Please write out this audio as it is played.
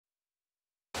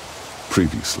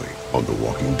Previously on The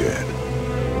Walking Dead.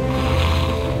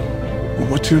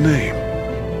 What's your name?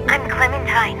 I'm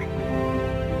Clementine.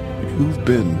 You've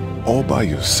been all by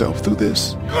yourself through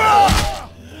this?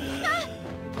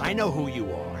 I know who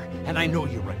you are, and I know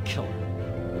you're a killer.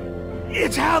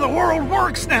 It's how the world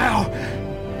works now!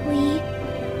 Lee,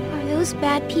 are those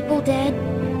bad people dead?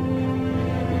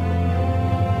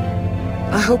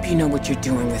 I hope you know what you're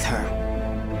doing with her.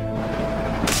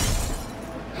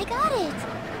 I got it!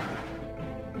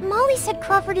 Molly said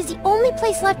Crawford is the only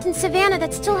place left in Savannah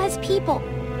that still has people.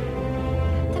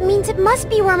 That means it must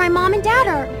be where my mom and dad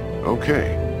are.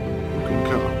 Okay, you can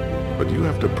come, but you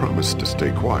have to promise to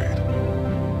stay quiet.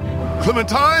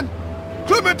 Clementine!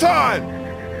 Clementine!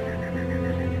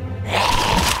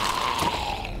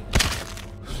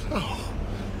 Oh,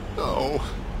 no.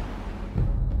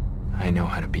 I know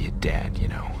how to be a dad, you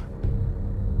know.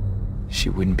 She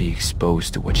wouldn't be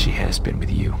exposed to what she has been with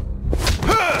you.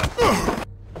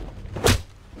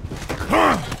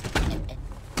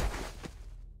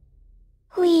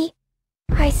 Lee,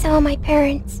 I saw my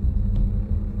parents.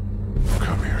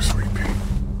 Come here, sweet pea.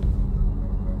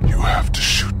 You have to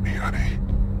shoot me, honey.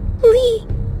 Lee,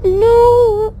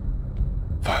 no!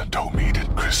 Don't mean it,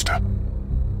 Krista.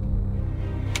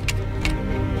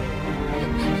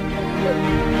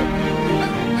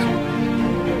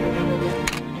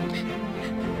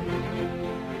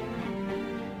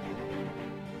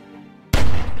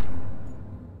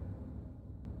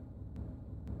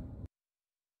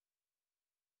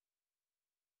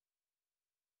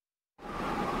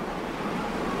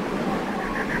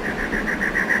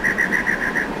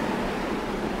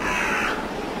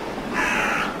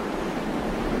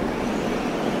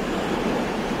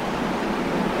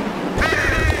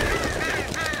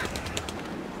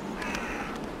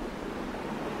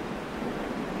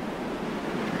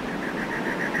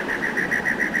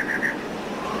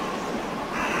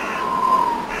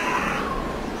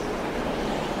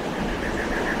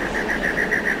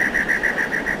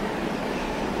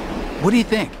 What do you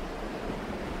think?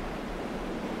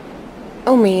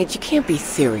 Oh, man, you can't be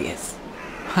serious.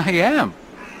 I am.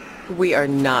 We are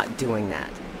not doing that.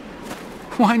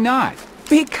 Why not?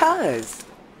 Because.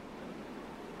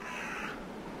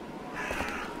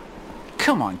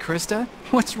 Come on, Krista.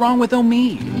 What's wrong with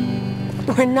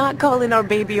Omid? We're not calling our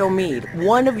baby Omid.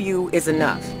 One of you is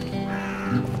enough.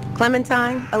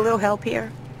 Clementine, a little help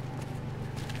here?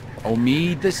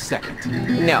 Omid the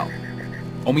second. No.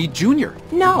 Omid Jr.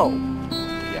 No.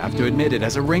 You have to admit it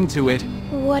has a ring to it.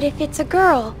 What if it's a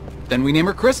girl? Then we name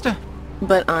her Krista.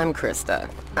 But I'm Krista.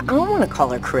 I don't want to call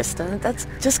her Krista. That's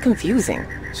just confusing.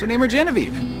 So name her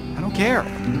Genevieve. I don't care.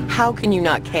 How can you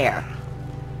not care?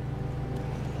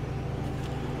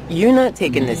 You're not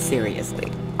taking this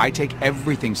seriously. I take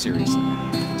everything seriously.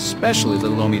 Especially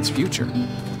little Omid's future.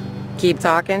 Keep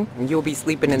talking, and you'll be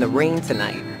sleeping in the rain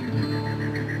tonight.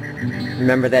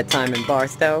 Remember that time in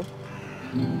Barstow?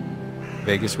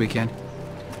 Vegas weekend?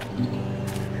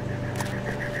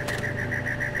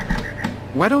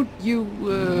 Why don't you,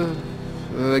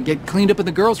 get cleaned up in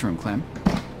the girls' room, Clem?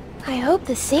 I hope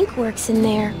the sink works in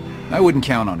there. I wouldn't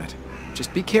count on it.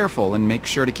 Just be careful and make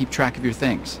sure to keep track of your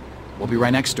things. We'll be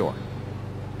right next door.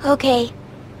 Okay.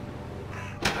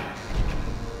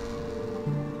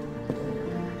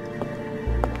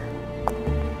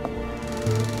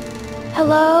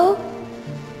 Hello?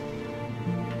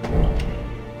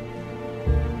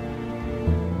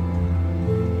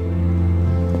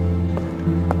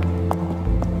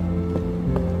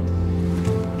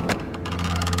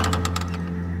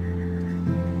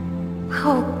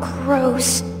 Oh,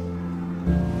 gross.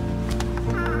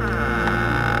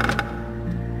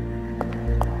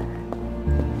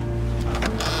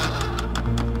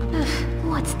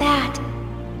 What's that?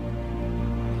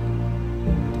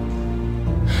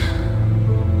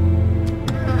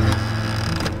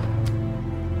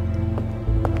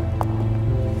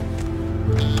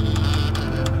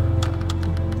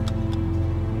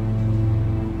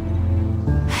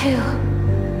 Phew.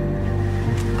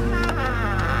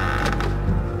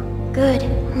 Good.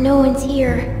 No one's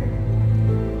here.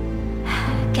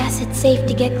 Guess it's safe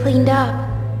to get cleaned up.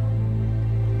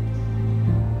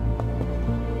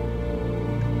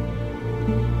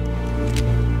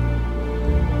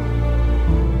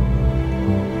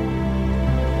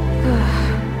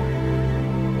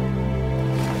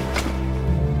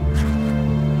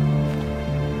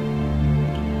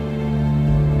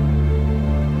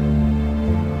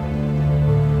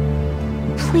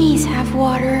 Please have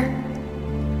water.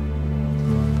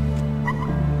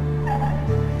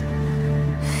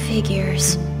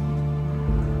 Figures.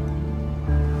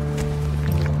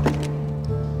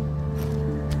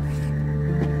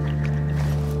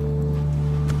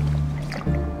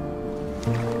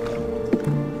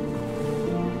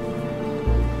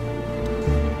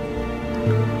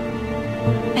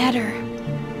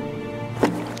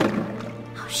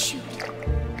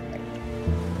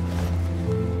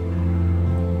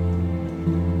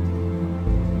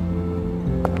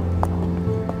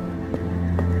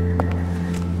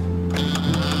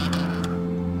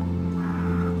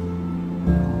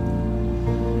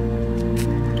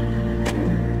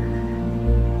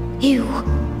 You.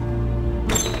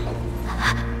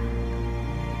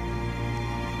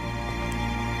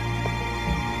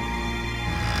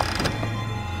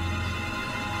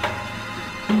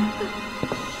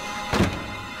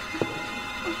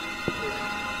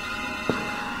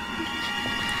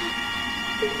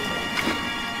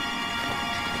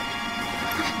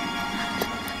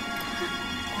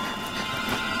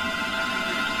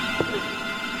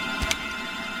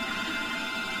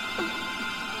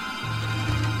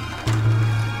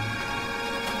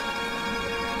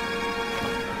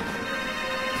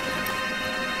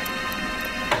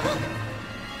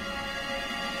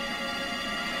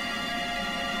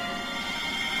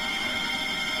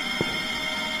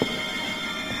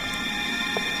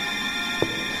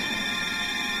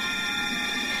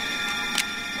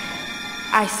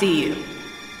 I see you.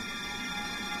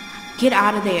 Get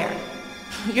out of there.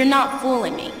 You're not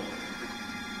fooling me.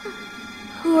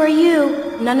 Who are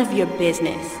you? None of your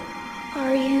business.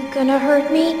 Are you gonna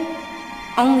hurt me?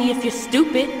 Only if you're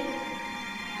stupid.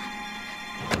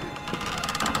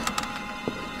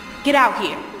 Get out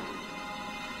here.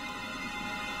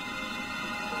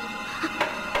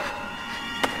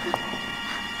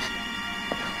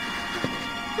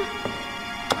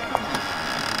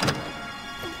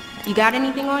 You got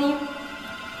anything on you?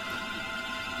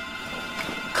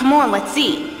 Come on, let's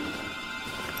see.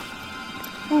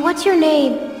 What's your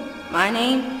name? My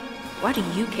name? Why do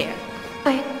you care?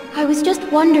 I was just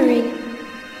wondering.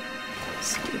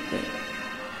 Stupid.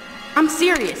 I'm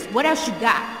serious. What else you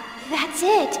got? That's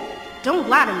it. Don't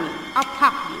lie to me. I'll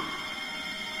pop you.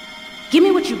 Give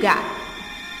me what you got.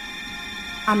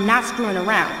 I'm not screwing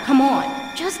around. Come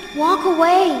on. Just walk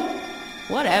away.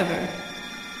 Whatever.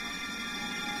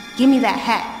 Give me that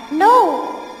hat.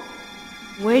 No.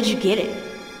 Where'd you get it?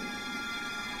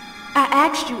 I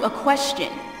asked you a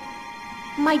question.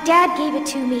 My dad gave it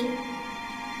to me.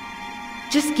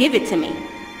 Just give it to me.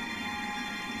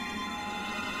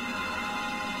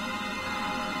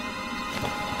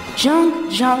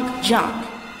 Junk, junk, junk.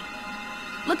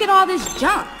 Look at all this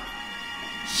junk.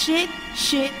 Shit,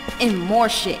 shit, and more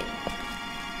shit.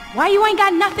 Why you ain't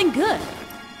got nothing good?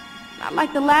 Not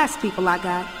like the last people I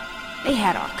got. They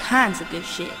had all kinds of good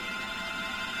shit.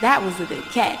 That was a good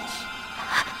catch.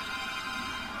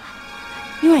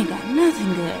 You ain't got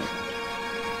nothing good.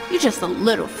 You just a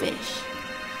little fish.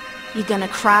 You gonna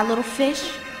cry, little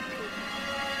fish?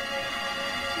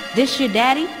 This your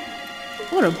daddy?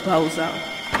 What a bozo.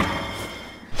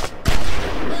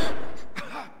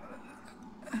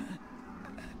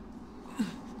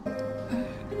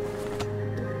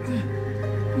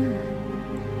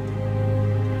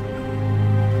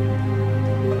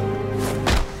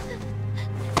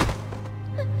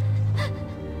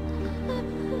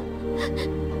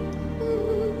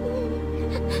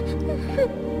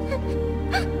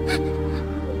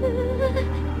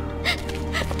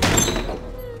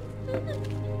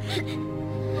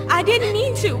 I didn't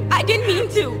mean to. I didn't mean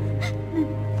to.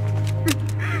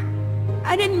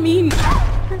 I didn't mean...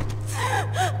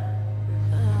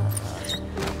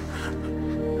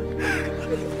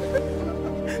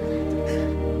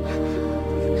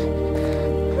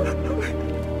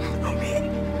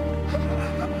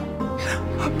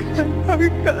 Oh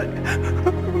God.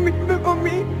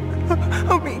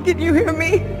 Help me, can you hear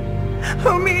me?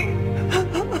 Help me.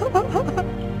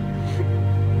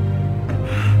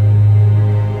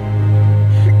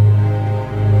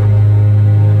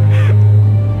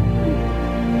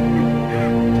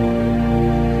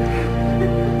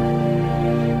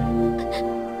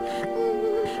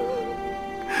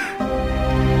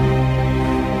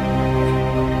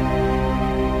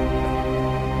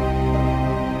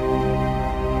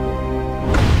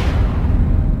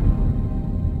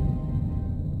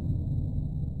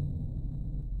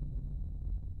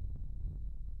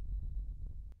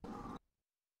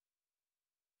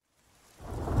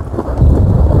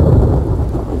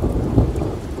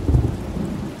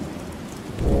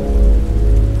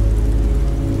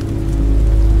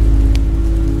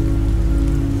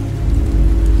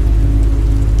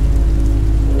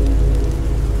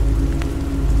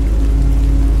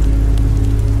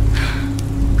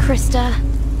 Krista,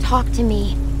 talk to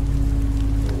me.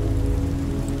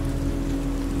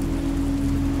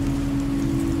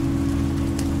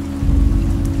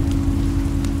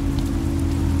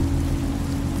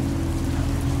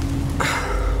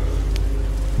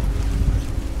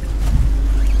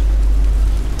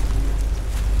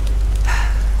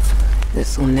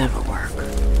 This will never work.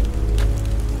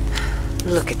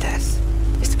 Look at this.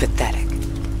 It's pathetic.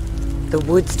 The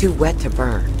wood's too wet to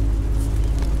burn.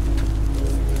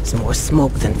 It's more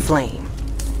smoke than flame.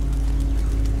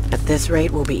 At At this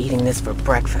rate, we'll be eating this for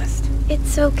breakfast.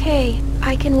 It's okay.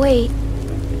 I can wait.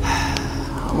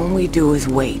 All we do is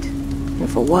wait. And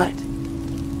for what?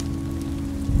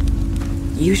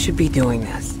 You should be doing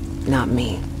this, not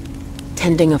me.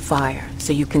 Tending a fire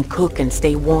so you can cook and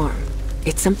stay warm.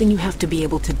 It's something you have to be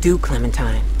able to do,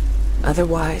 Clementine.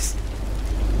 Otherwise...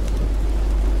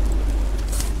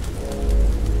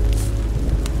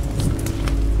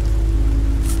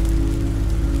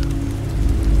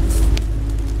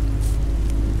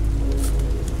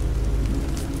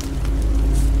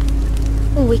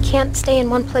 We can't stay in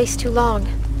one place too long.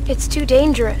 It's too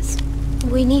dangerous.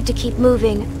 We need to keep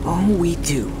moving.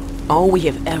 All we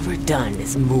have ever done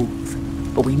is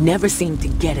move. But we never seem to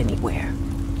get anywhere.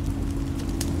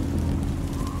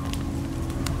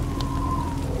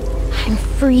 I'm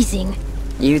freezing.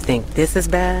 You think this is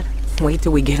bad? Wait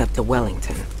till we get up to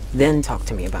Wellington. Then talk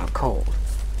to me about cold.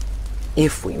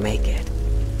 If we make it.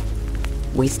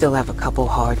 We still have a couple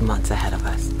hard months ahead of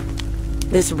us.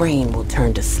 This rain will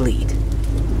turn to sleet.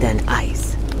 Then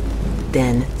ice.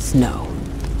 Then snow.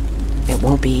 It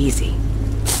won't be easy.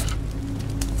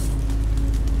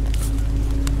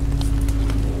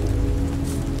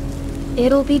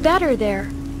 It'll be better there,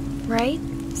 right?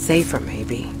 Safer,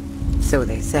 maybe. So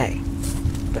they say.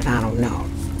 But I don't know.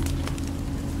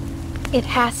 It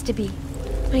has to be.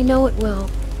 I know it will.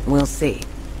 We'll see.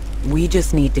 We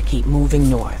just need to keep moving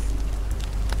north.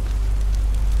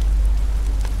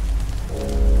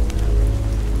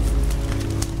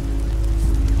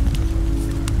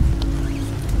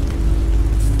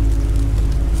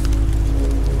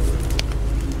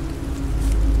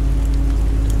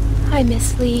 Hi,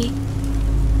 Miss Lee.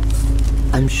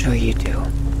 I'm sure you do.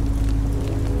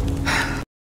 I'm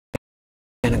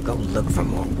gonna go look for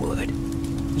more wood.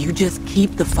 You just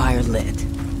keep the fire lit.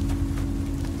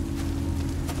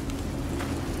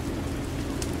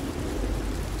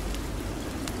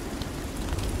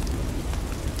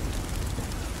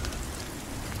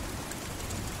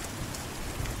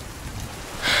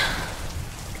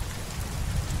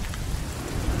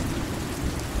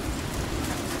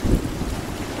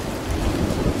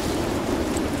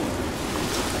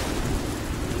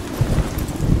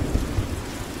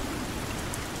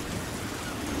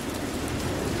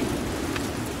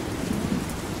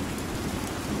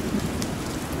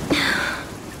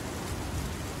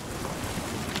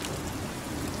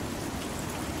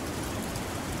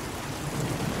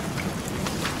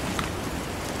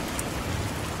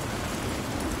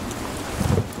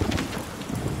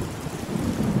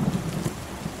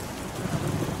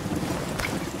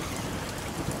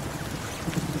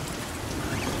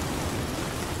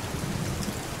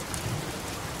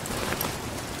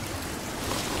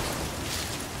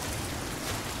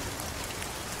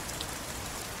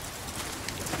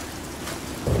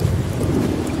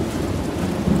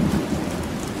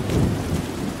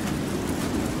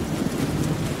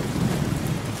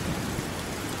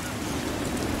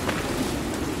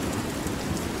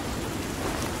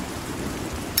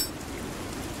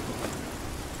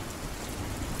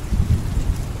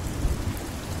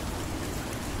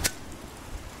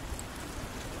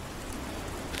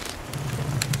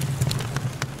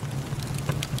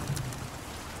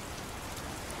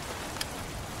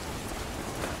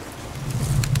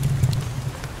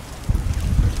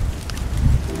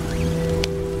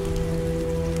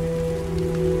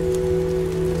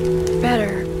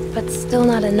 But still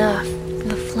not enough.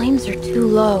 The flames are too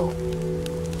low.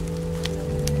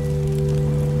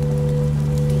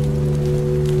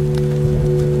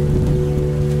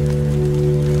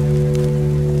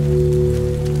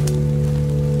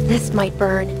 This might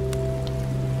burn.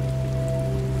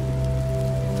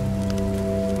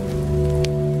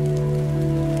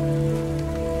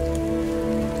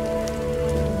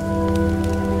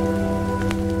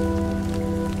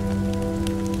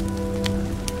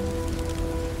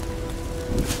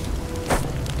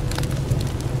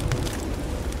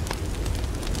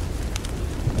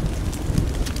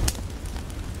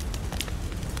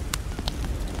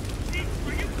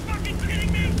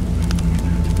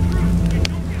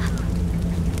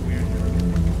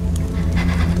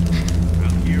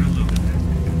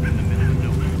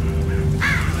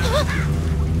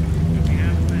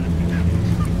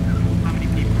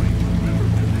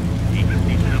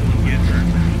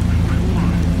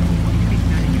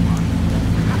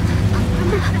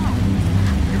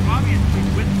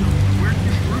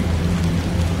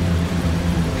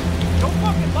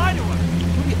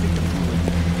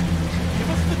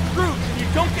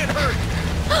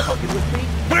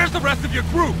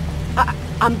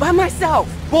 I'm by myself.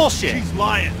 Bullshit! She's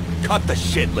lying. Cut the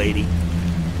shit, lady.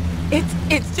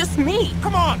 It's just me.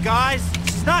 Come on, guys.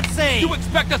 It's not safe! You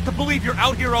expect us to believe you're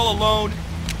out here all alone?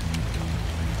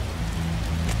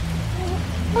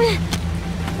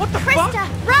 What the Krista,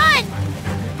 fuck? run!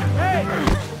 Hey!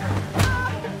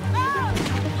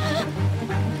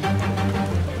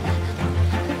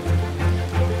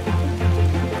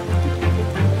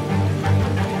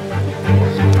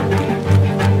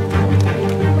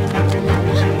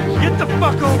 Get the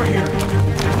fuck over here!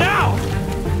 Now!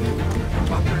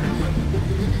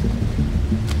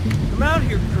 Come out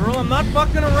here, girl. I'm not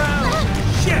fucking around.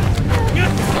 Shit! Get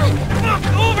the fuck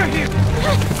over here!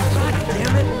 God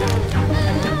damn it!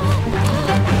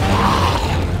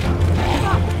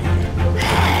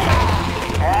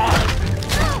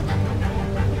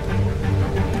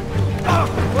 Oh,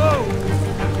 whoa!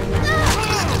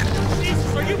 Oh,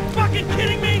 Jesus, are you fucking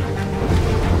kidding me?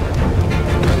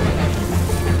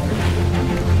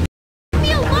 Leave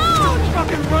me alone! Stop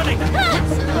fucking running!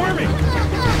 For me!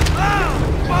 Ow!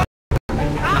 Fuck!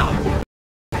 Ow!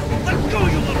 Let go,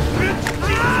 you little bitch!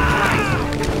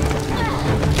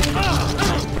 Jesus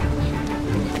Christ!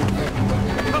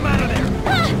 Come out of there!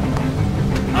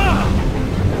 Ow!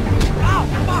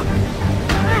 Fuck!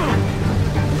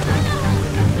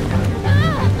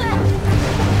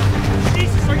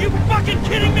 Jesus, are you fucking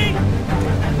kidding me?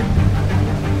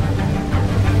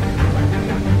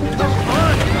 Come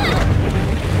on!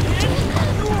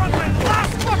 You were on my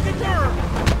last fucking nerve!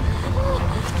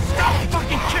 Stop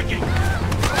fucking kicking!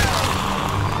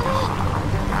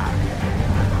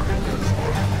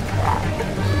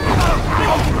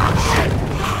 Oh, shit!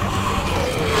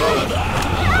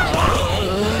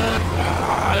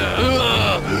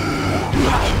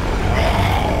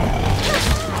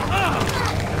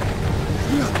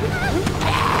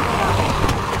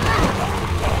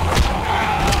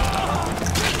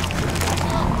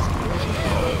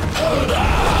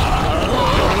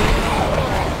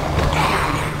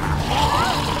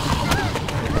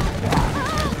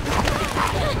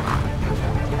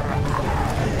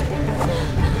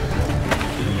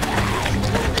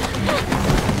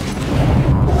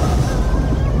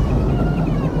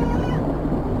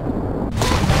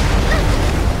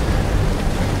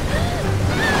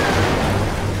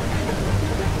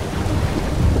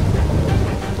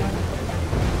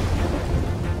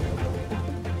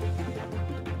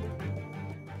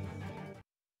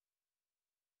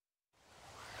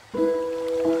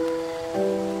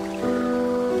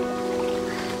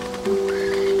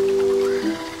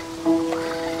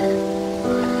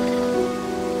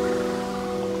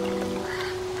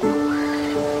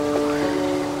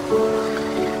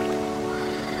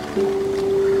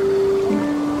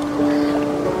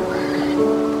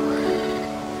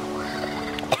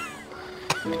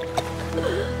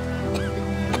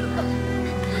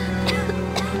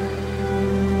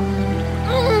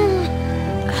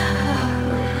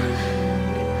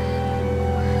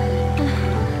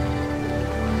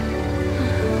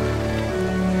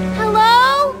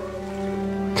 Hello?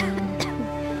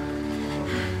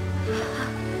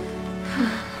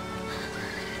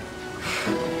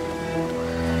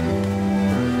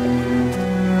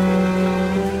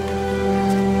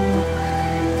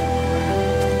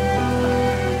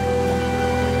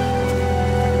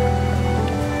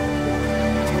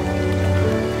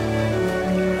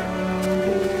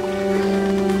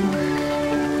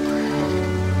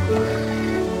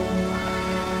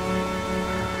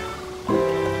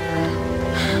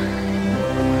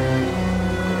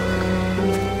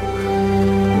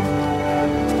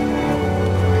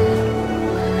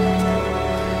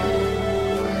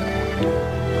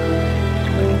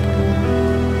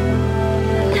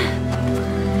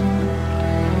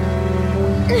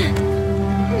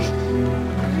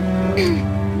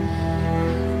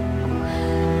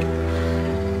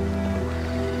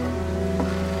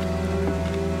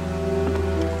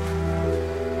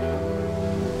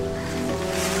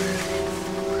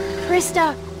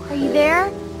 Krista, are you there?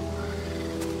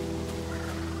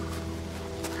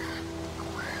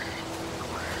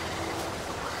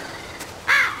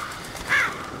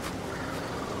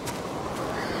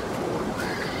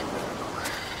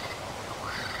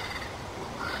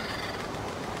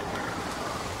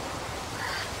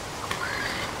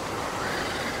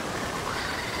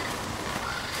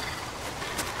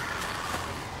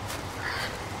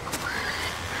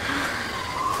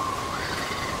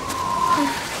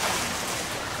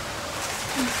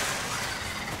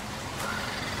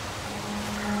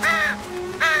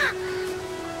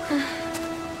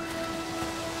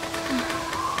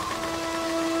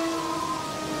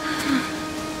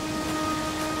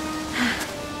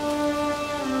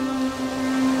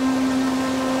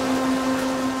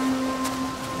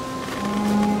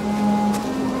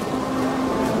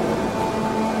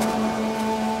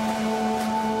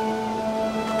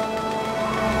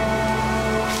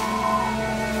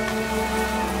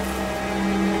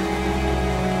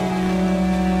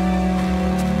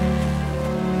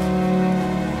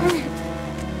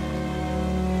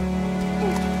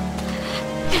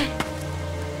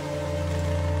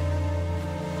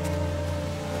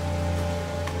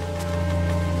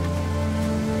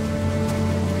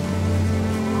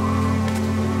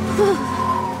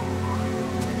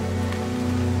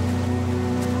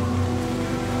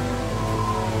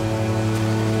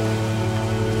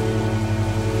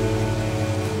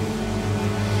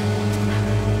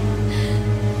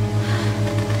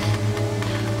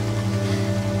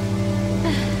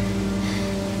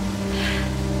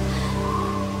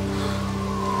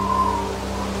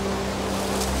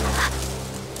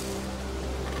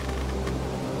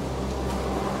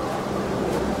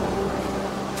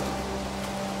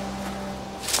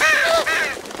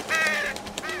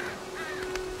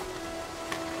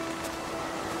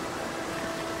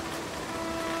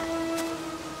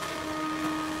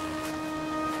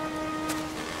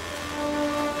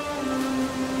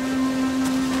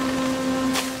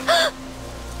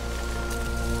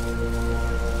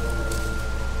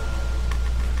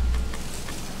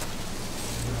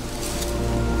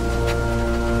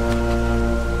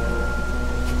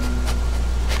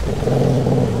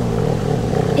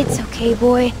 okay,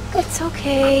 boy. It's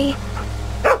okay.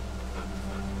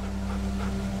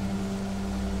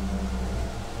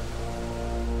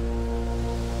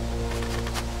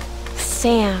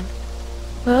 Sam.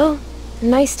 Well,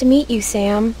 nice to meet you,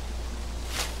 Sam.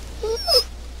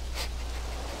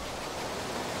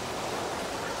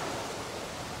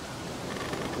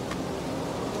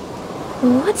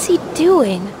 What's he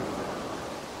doing?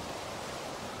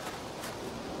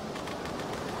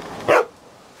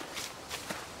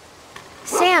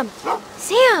 Sam!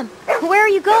 Sam! Where are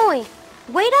you going?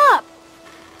 Wait up!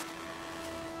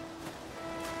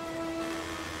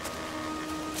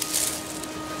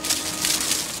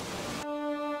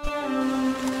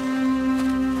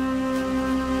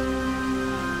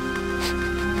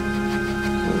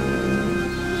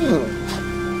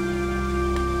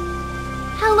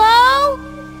 Hello?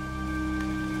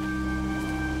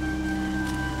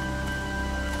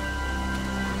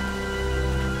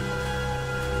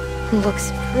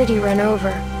 Looks pretty run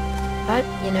over, but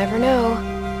you never know.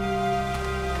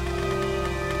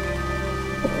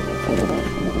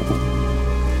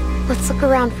 Let's look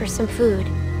around for some food.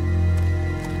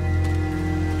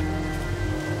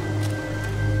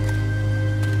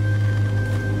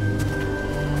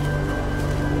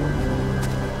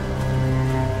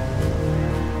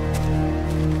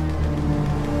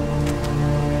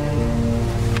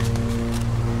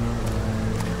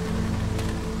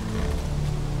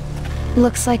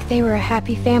 Looks like they were a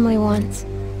happy family once.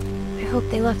 I hope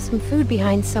they left some food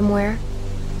behind somewhere.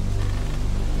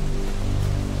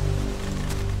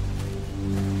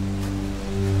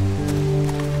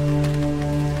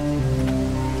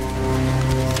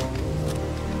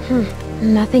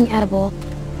 Nothing edible.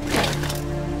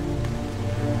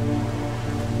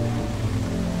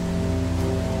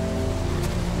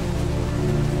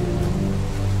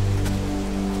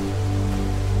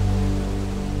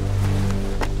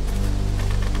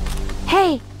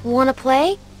 Hey, wanna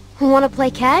play? Wanna play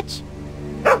catch?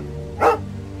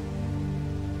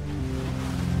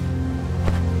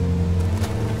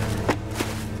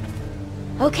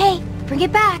 Okay, bring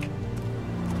it back.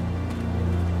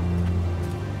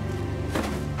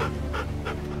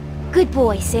 Good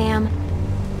boy, Sam.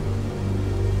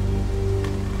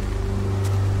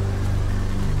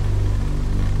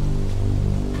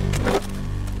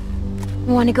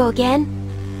 Wanna go again?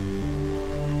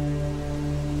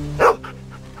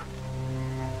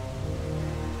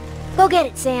 Go get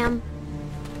it, Sam.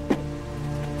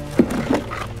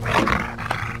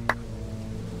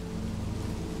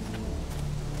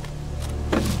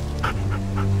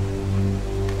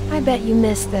 I bet you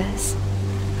miss this.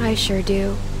 I sure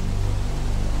do.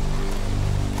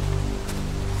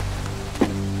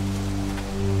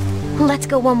 Let's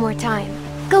go one more time.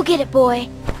 Go get it, boy.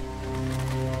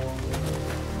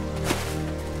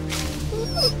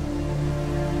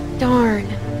 Darn.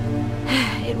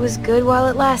 It was good while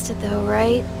it lasted, though,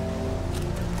 right?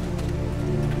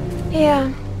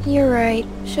 Yeah, you're right.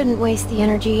 Shouldn't waste the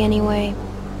energy anyway.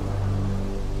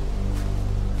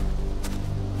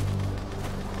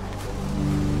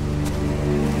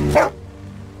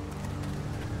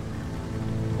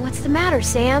 What's the matter,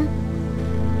 Sam?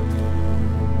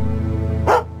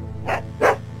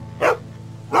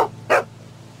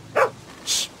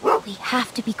 Shh! We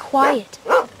have to be quiet.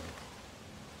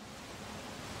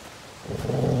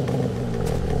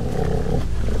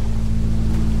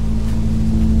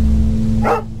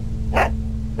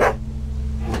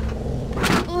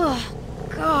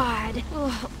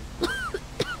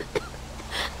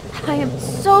 I am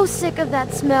so sick of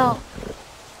that smell.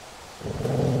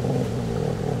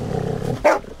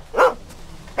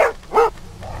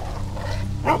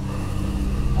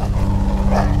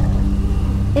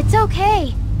 It's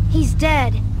okay. He's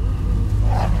dead.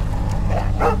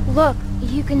 Look,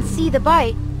 you can see the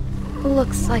bite.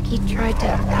 Looks like he tried to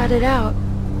cut it out.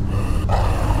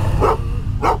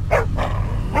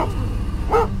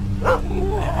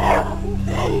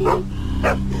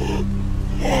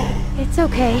 It's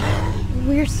okay.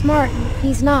 We're smart, and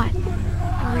he's not.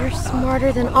 We're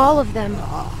smarter than all of them.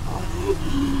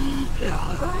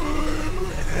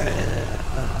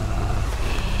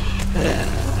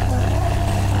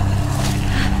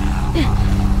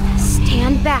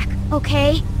 Stand back,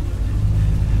 okay?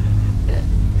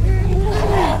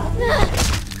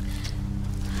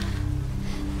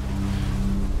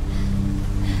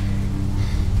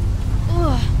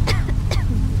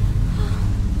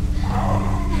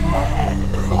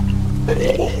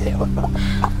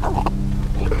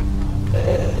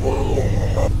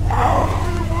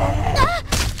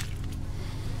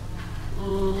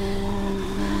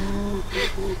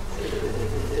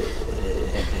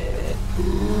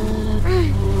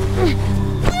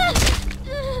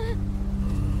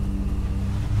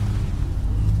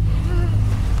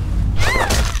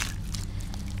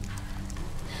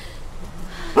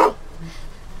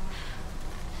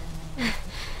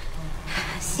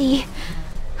 see.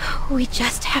 We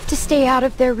just have to stay out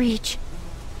of their reach.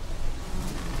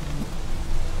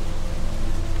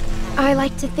 I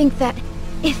like to think that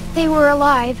if they were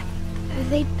alive,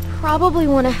 they'd probably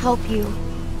want to help you.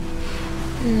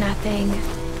 Nothing.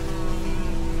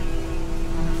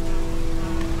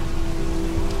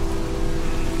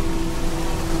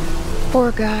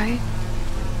 Poor guy.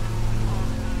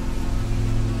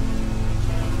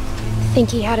 Think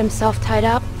he had himself tied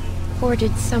up? Or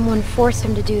did someone force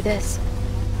him to do this?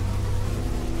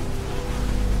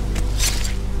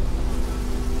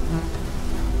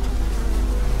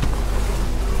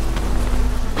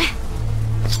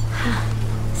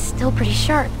 Still pretty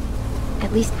sharp.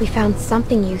 At least we found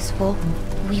something useful.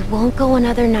 We won't go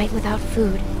another night without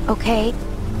food, okay?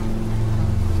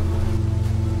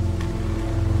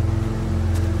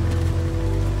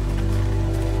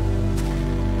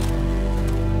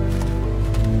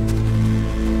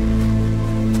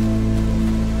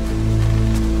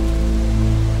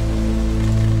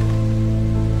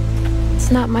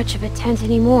 It's not much of a tent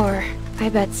anymore. I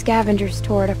bet scavengers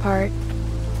tore it apart.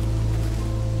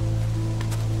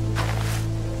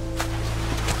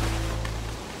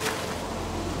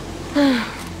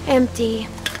 Empty.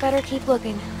 Better keep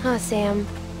looking, huh, Sam?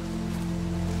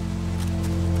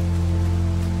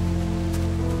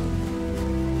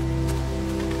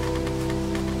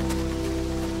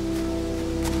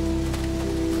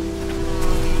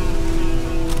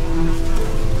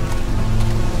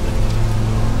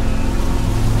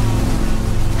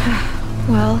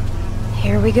 Well,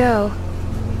 here we go.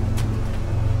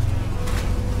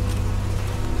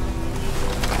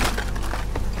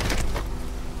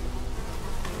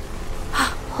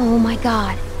 Oh my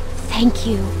god, thank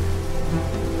you.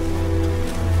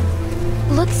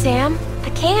 Look, Sam, a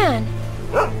can.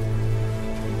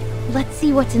 Let's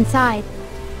see what's inside.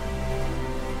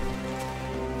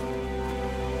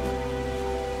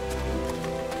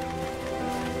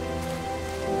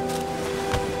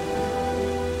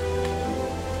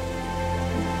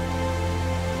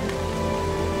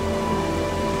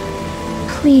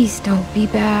 Please don't be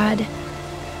bad.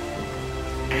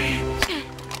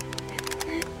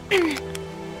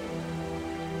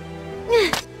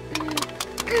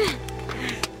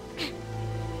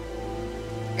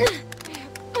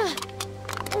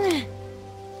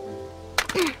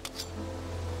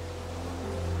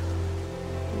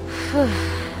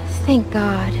 Thank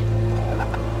God.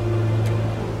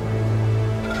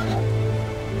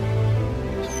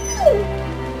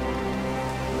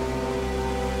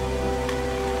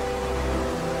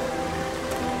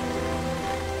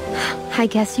 I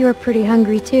guess you were pretty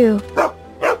hungry too.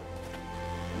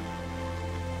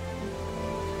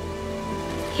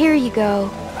 Here you go.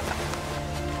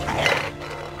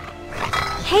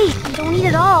 Hey, you don't eat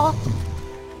it all.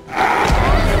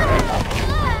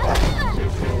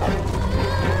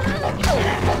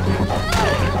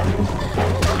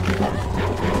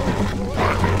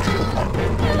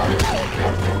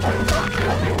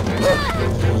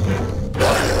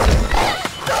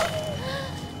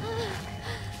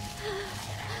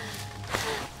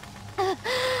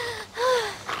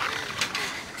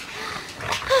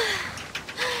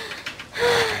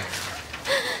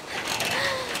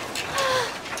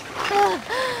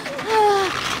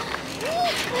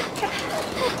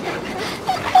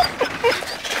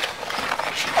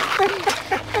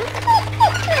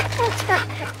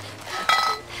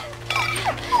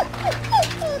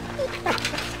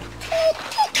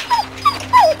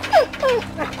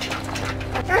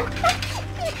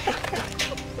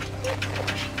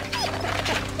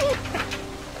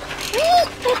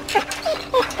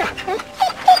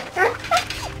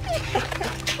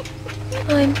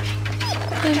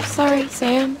 I'm sorry,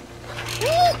 Sam.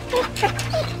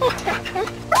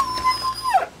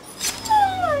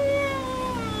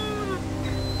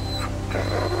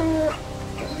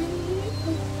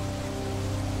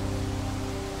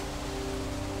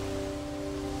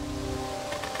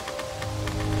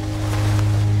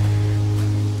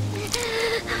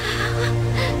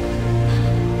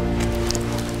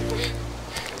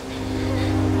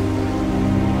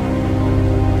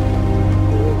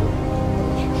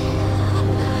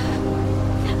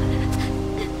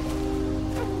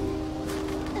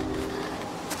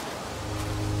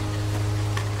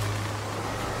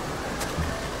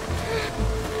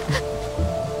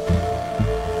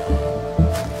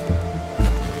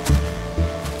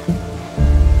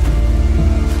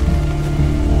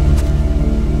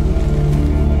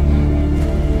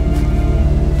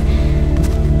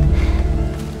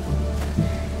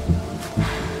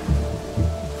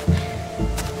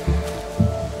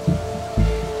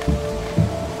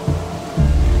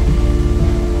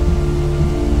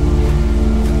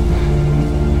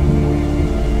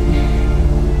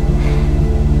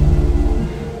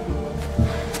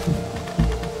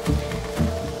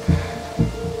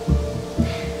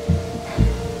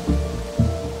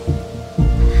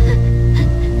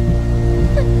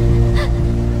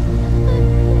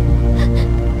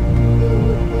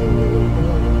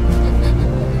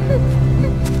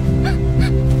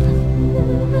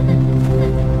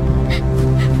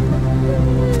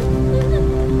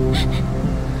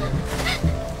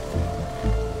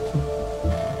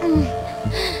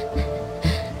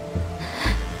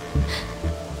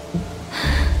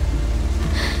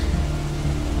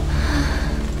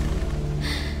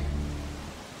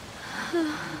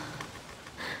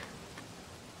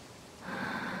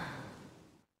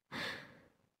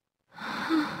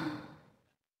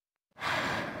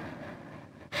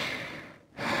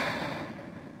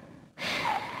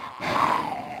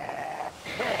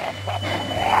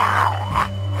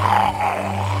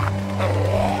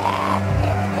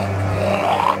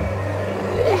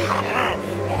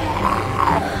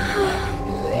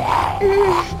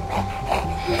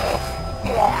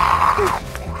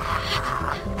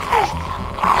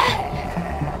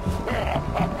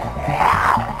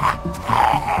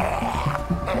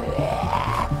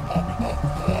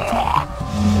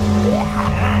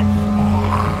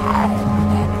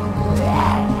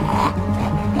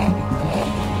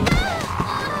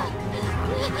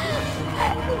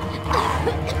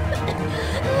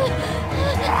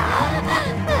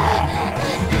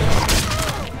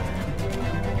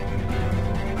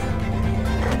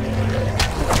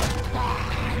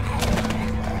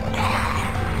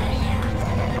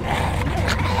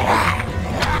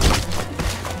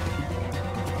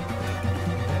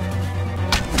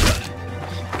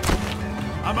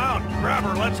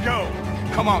 grab her. Let's go.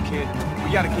 Come on, kid.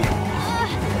 We gotta get.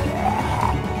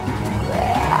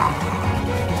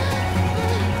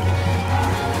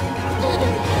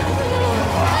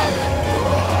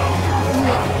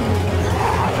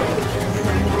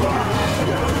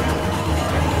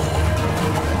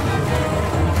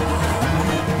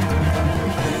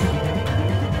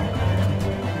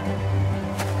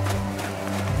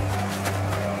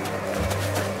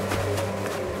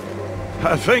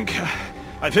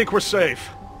 I think we're safe.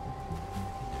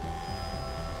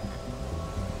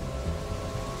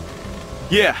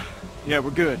 Yeah,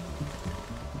 we're good.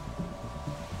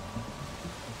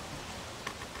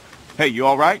 Hey, you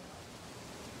all right?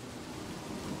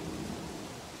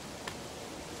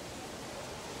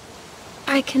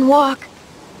 I can walk.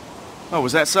 Oh,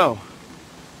 was that so?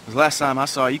 'Cause last time I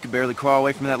saw you, could barely crawl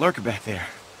away from that lurker back there.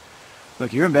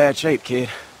 Look, you're in bad shape, kid.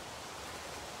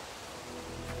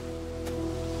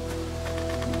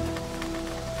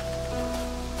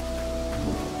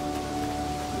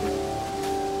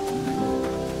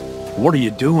 What are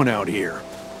you doing out here?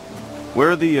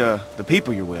 Where are the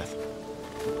people you're with?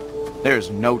 There's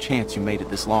no chance you made it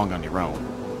this long on your own.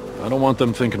 I don't want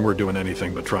them thinking we're doing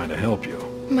anything but trying to help you.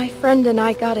 My friend and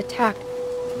I got attacked.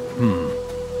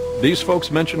 These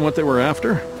folks mention what they were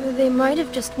after? They might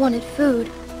have just wanted food.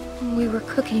 We were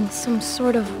cooking some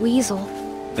sort of weasel.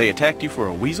 They attacked you for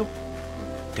a weasel?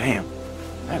 Damn,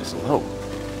 that is low.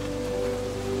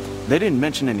 They didn't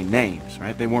mention any names,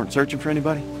 right? They weren't searching for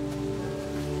anybody?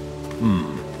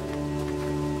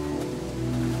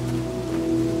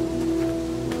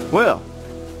 Well,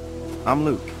 I'm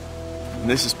Luke, and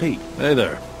this is Pete. Hey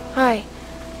there. Hi,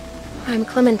 I'm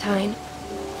Clementine.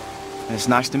 It's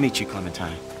nice to meet you,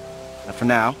 Clementine. For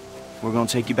now, we're gonna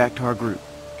take you back to our group.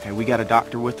 Okay, we got a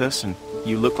doctor with us, and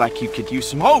you look like you could use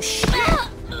some— Oh, shit!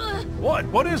 What?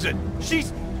 What is it?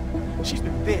 She's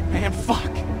been bit, man.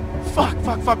 Fuck.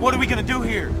 What are we gonna do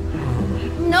here?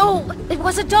 No, it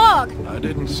was a dog. I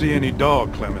didn't see any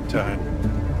dog, Clementine.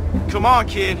 Come on,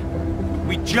 kid.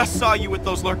 We just saw you with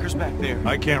those lurkers back there.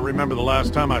 I can't remember the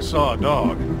last time I saw a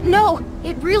dog. No,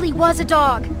 it really was a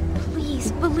dog.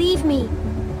 Please, believe me.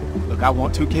 Look, I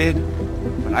want to, kid,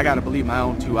 but I gotta believe my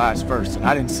own two eyes first, and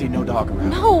I didn't see no dog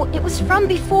around. No, it was from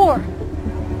before.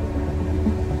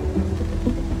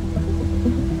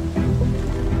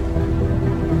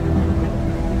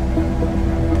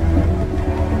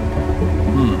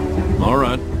 All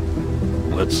right.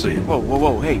 Let's see.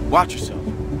 Whoa, hey, watch yourself.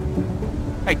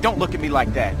 Hey, don't look at me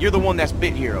like that. You're the one that's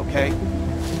bit here, okay?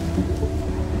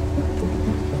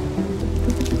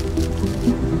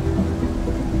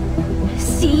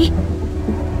 See?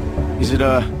 Is it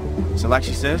like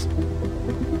she says?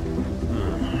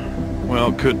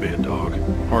 Well, could be a dog.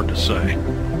 Hard to say.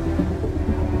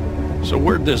 So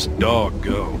where'd this dog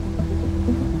go?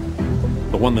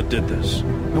 The one that did this?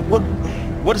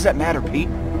 What does that matter, Pete?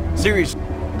 Seriously.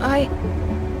 I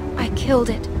killed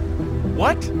it.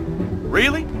 What?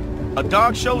 Really? A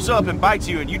dog shows up and bites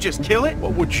you and you just kill it?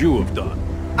 What would you have done?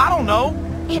 I don't know.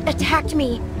 It attacked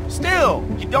me. Still,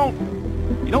 you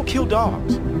don't kill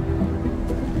dogs.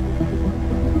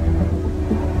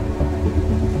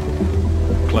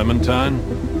 Clementine?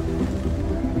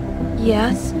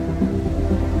 Yes?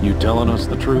 You telling us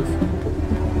the truth?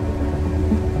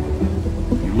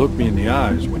 You looked me in the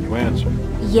eyes when you answered.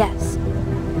 Yes.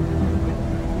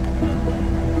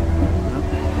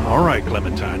 All right,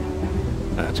 Clementine.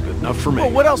 That's good enough for me.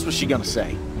 Well, what else was she gonna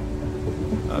say?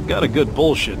 I've got a good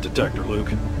bullshit detector, Luke.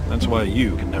 That's why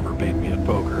you can never beat me at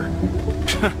poker.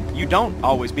 You don't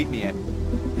always beat me at...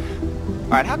 All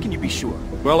right, how can you be sure?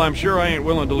 Well, I'm sure I ain't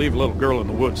willing to leave a little girl in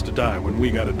the woods to die when we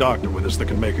got a doctor with us that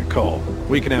can make a call.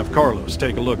 We can have Carlos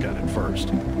take a look at it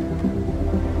first.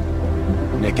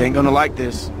 Nick ain't gonna like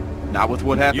this. Not with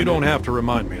what happened. You don't have to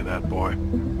remind me of that, boy.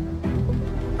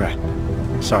 Right.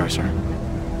 Sorry, sir.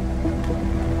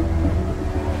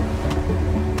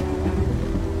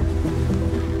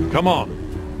 Come on.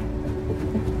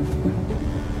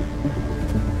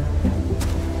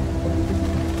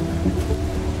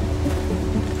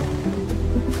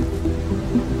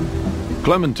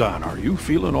 Clementine, are you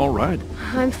feeling all right?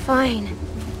 I'm fine.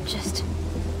 Just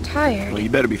tired. Well, you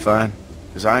better be fine,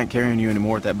 because I ain't carrying you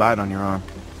anymore with that bite on your arm.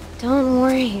 Don't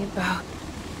worry about...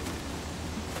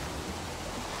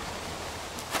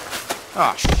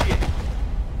 Oh, shit.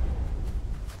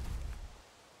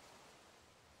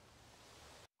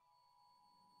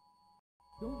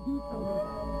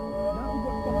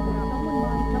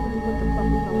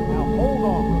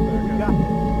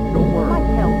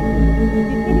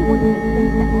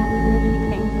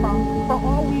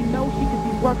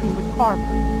 Working with Carver.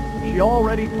 She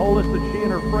already told us that she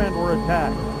and her friend were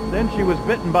attacked. Then she was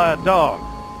bitten by a dog.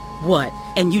 What,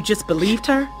 and you just believed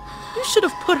her? You should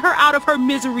have put her out of her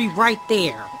misery right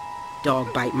there.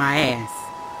 Dog bite my ass.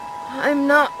 I'm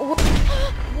not...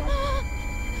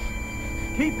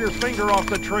 Keep your finger off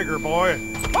the trigger, boy.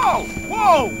 Whoa!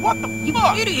 Whoa! What the You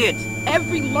fuck? idiot!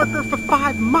 Every lurker for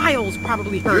 5 miles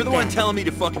probably heard You're the one that. telling me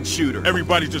to fucking shoot her.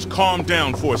 Everybody just calm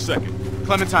down for a second.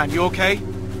 Clementine, you okay?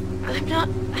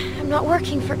 I'm not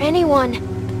working for anyone.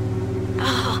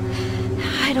 Oh,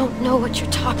 I don't know what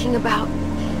you're talking about.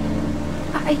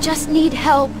 I just need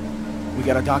help. We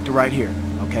got a doctor right here,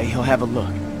 okay? He'll have a look.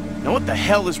 Now what the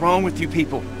hell is wrong with you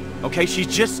people? Okay, she's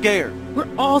just scared. We're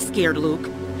all scared, Luke.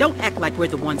 Don't act like we're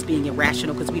the ones being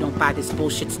irrational because we don't buy this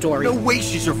bullshit story. No way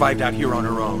she survived out here on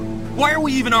her own. Why are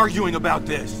we even arguing about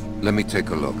this? Let me take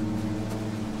a look.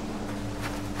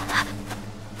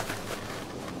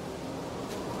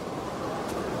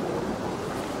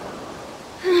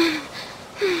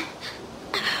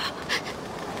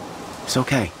 It's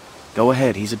okay. Go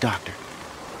ahead, he's a doctor.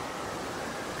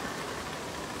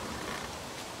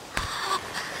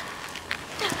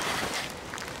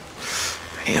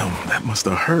 Damn, that must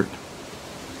have hurt.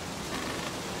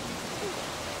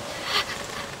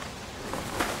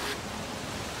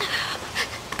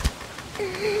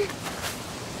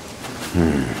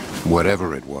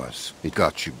 Whatever it was, it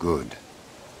got you good.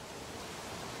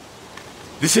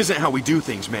 This isn't how we do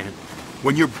things, man.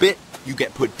 When you're bit, you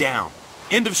get put down.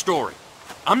 End of story.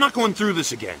 I'm not going through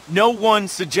this again. No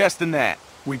one's suggesting that.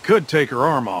 We could take her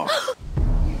arm off.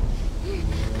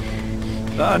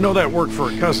 I know that worked for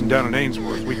a cousin down in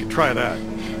Ainsworth. We could try that.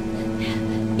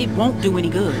 It won't do any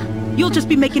good. You'll just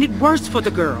be making it worse for the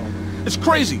girl. It's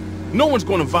crazy. No one's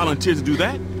going to volunteer to do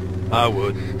that. I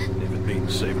would, if it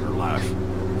means saving her life.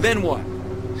 Then what?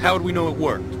 How would we know it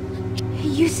worked?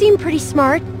 You seem pretty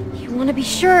smart. You want to be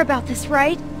sure about this,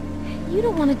 right? You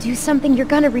don't want to do something you're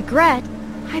gonna regret.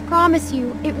 I promise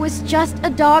you, it was just a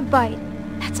dog bite.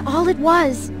 That's all it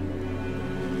was.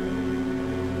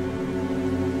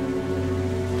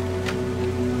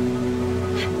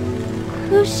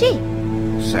 Who's she?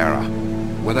 Sarah,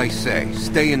 what I say,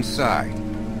 stay inside.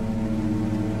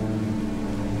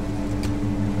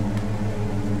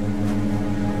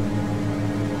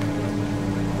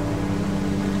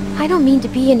 I don't mean to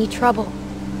be any trouble.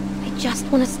 I just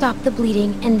want to stop the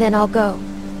bleeding and then I'll go.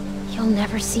 You'll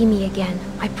never see me again,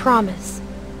 I promise.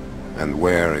 And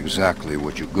where exactly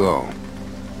would you go?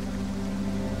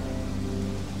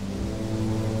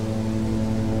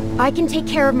 I can take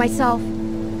care of myself.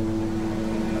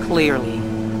 Clearly.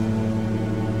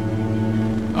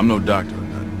 I'm no doctor or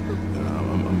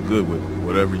nothing. I'm good with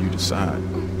whatever you decide.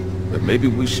 But maybe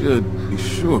we should be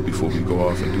sure before we go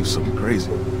off and do something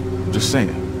crazy. I'm just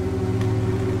saying.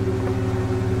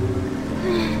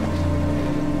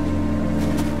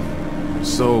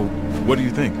 So, what do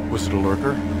you think? Was it a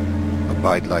lurker? A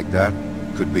bite like that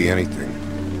could be anything.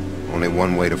 Only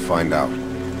one way to find out.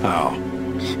 How?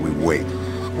 We wait.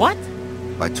 What?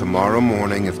 By tomorrow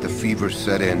morning, if the fever's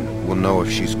set in, we'll know if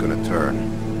she's gonna turn.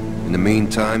 In the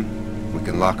meantime, we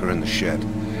can lock her in the shed.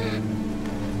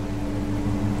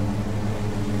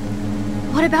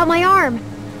 What about my arm?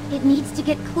 It needs to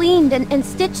get cleaned and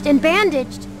stitched and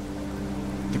bandaged.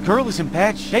 The girl is in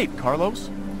bad shape, Carlos.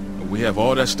 We have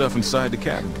all that stuff inside the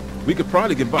cabin. We could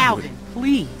probably get by with it. Alvin,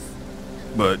 please.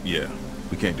 But yeah,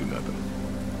 we can't do nothing.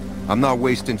 I'm not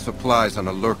wasting supplies on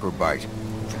a lurker bite.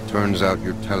 Turns out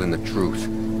you're telling the truth.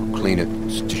 I'll clean it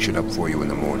and stitch it up for you in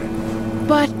the morning.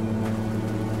 But...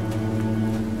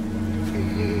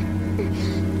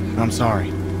 I'm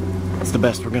sorry. It's the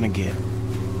best we're gonna get.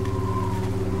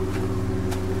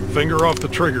 Finger off the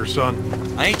trigger, son.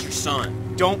 I ain't your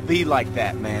son. Don't be like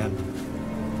that, man.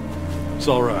 It's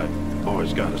all right.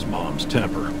 Boy's got his mom's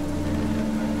temper.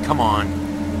 Come on.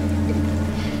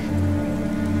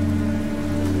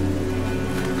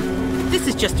 This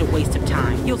is just a waste of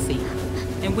time. You'll see.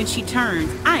 And when she turns,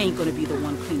 I ain't gonna be the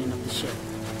one cleaning up the shit.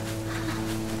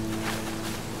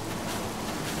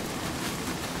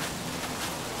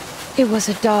 It was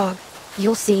a dog.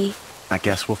 You'll see. I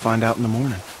guess we'll find out in the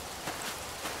morning.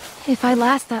 If I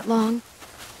last that long,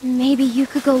 maybe you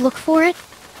could go look for it?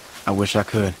 I wish I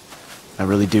could. I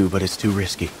really do, but it's too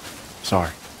risky. Sorry.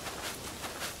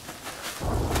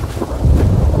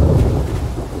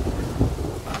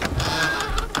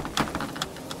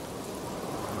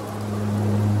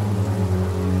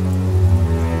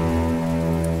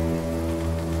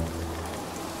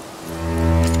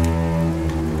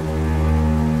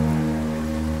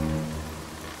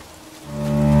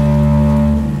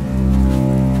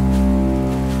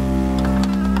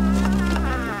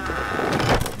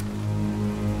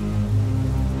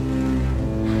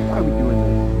 Why are we doing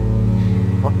this?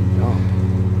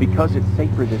 Because it's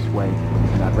safer this way,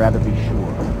 and I'd rather be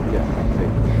sure. Yeah,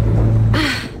 safer.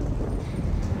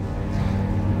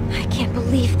 I can't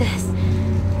believe this.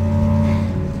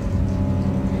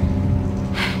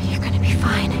 You're gonna be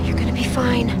fine. You're gonna be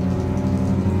fine.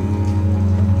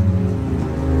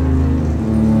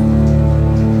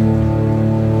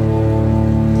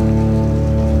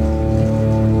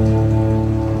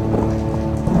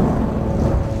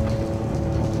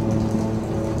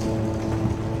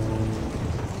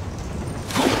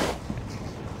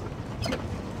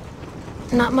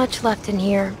 Not much left in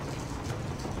here.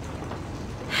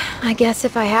 I guess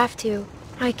if I have to,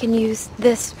 I can use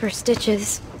this for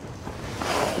stitches.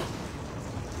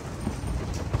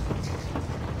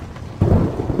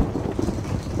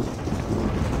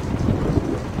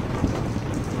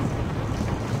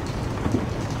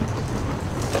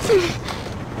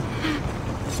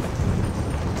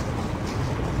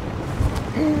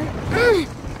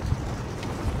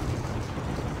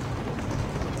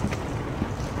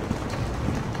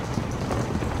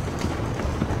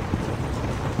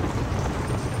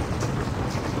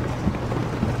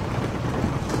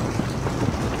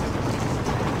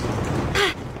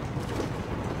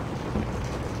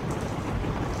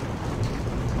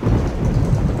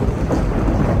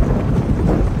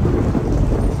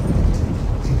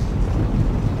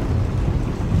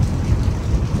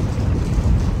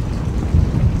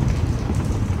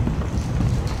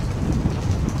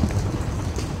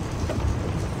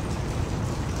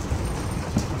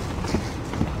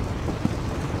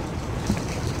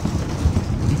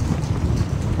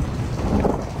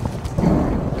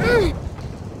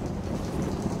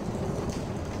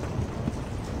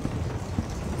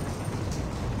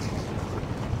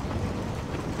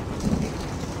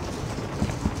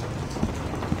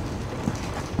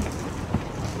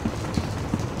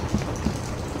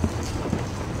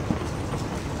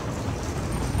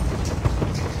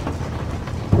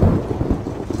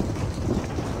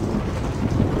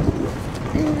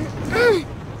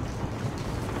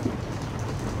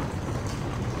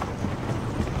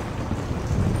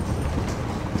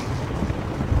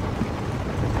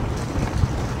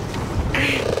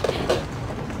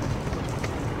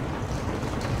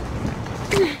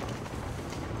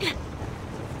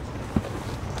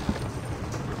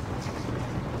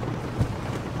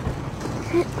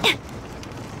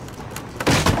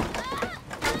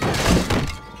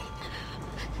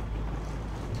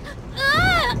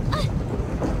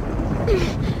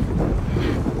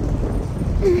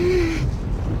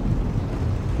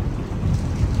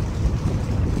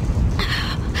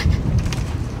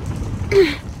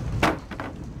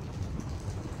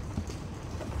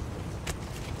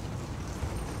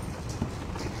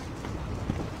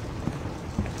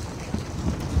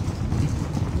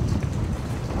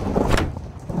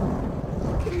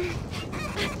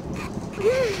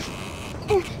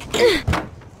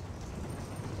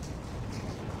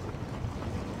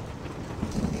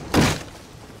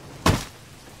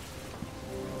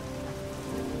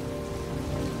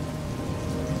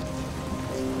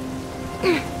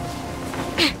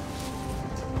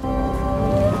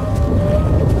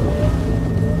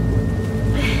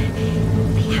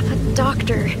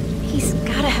 He's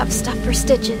gotta have stuff for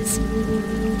stitches.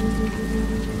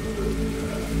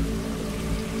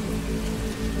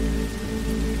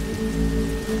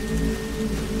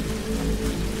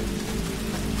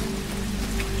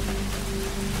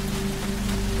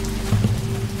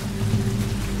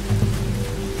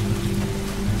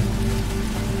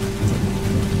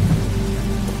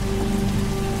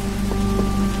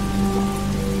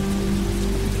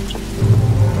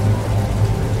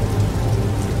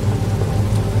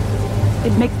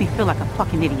 It makes me feel like a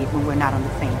fucking idiot when we're not on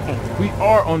the same page. We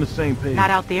are on the same page. Not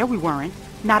out there, we weren't.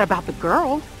 Not about the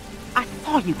girl. I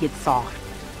saw you get soft.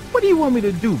 What do you want me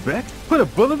to do, Beck? Put a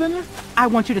bullet in her? I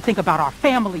want you to think about our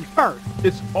family first.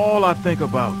 It's all I think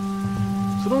about.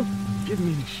 So don't give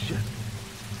me any shit.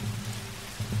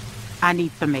 I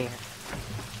need some air.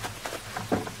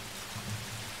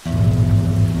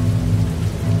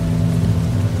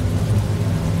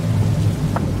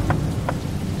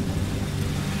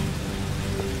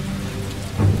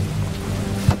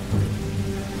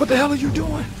 What the hell are you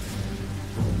doing?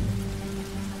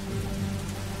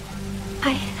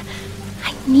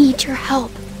 I need your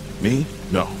help. Me?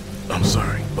 No. I'm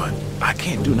sorry, but I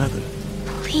can't do nothing.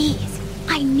 Please,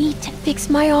 I need to fix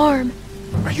my arm.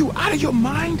 Are you out of your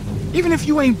mind? Even if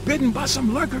you ain't bitten by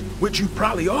some lurker, which you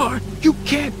probably are, you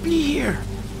can't be here.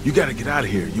 You gotta get out of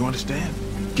here, you understand?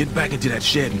 Get back into that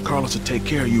shed and Carlos will take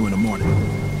care of you in the morning.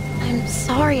 I'm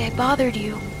sorry I bothered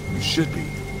you. You should be.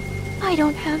 I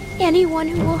don't have anyone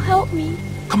who will help me.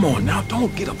 Come on now,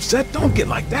 don't get upset. Don't get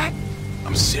like that.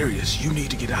 I'm serious. You need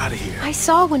to get out of here. I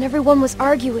saw when everyone was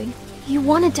arguing. You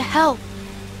wanted to help.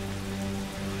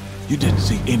 You didn't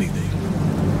see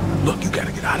anything. Look, you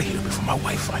gotta get out of here before my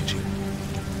wife finds you.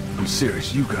 I'm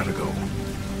serious. You gotta go.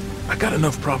 I got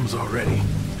enough problems already.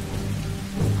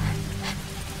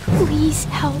 Please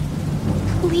help.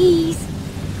 Please.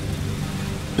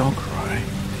 Don't cry.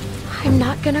 I'm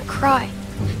not gonna cry.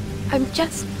 I'm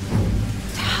just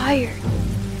tired.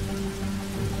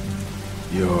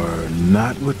 You're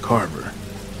not with Carver.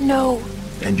 No.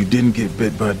 And you didn't get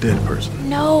bit by a dead person.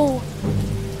 No.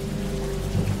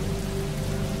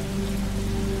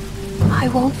 I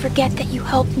won't forget that you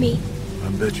helped me. I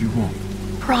bet you won't.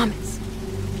 Promise.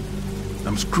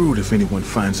 I'm screwed if anyone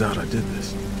finds out I did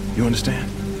this. You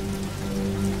understand?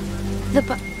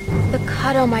 The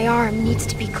cut on my arm needs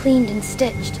to be cleaned and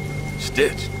stitched.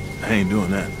 Stitched? I ain't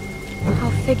doing that.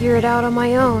 I'll figure it out on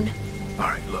my own.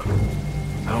 Alright, look.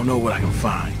 I don't know what I can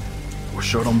find. We're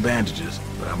short on bandages,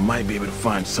 but I might be able to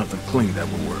find something clean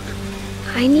that will work.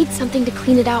 I need something to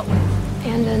clean it out with.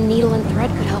 And a needle and thread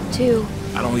could help too.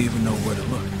 I don't even know where to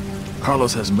look.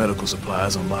 Carlos has medical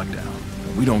supplies on lockdown.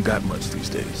 And we don't got much these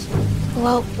days.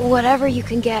 Well, whatever you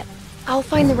can get. I'll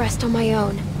find the rest on my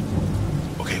own.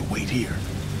 Okay, wait here.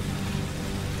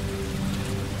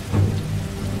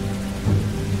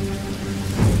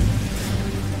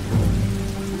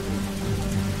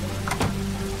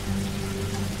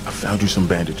 I found you some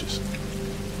bandages.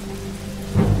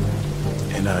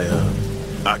 And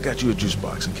I got you a juice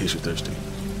box in case you're thirsty.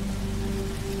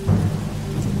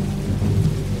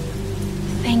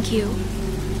 Thank you.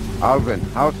 Alvin,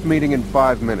 house meeting in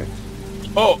 5 minutes.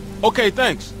 Oh, okay,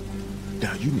 thanks.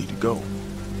 Now you need to go.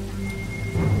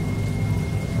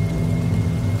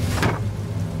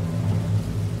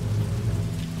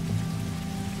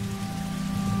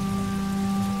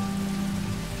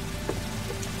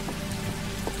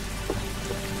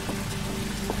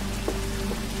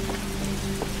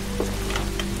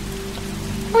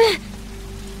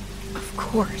 Of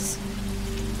course.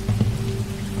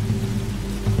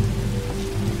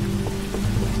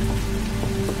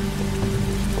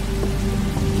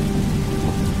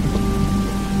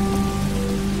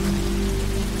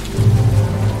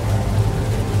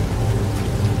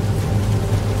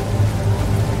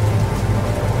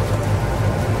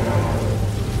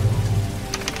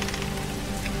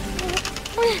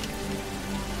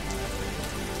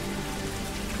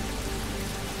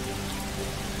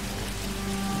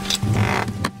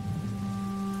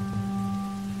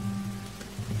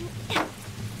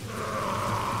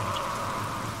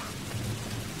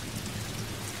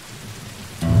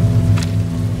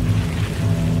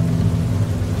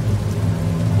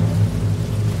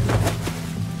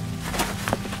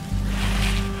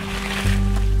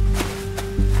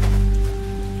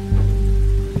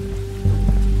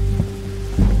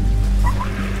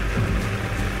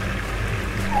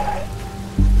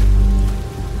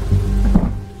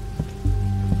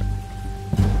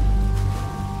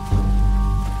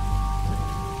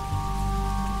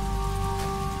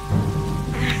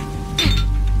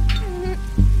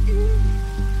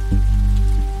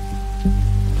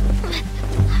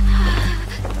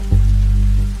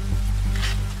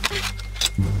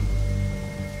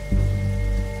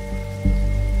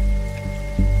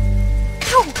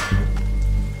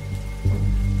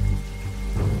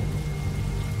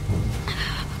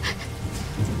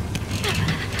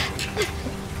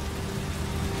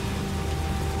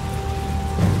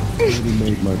 Already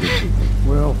made my decision.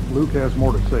 Well, Luke has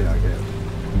more to say, I guess.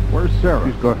 Where's Sarah?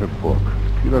 She's got her book.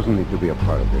 She doesn't need to be a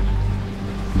part of this.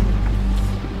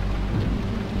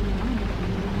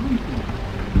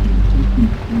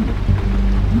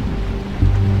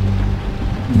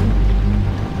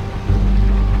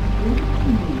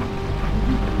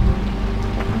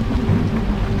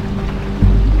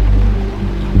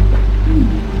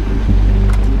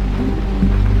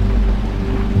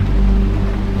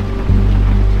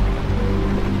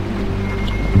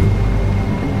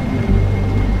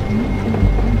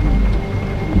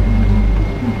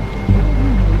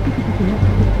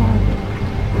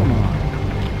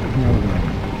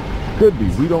 Could be,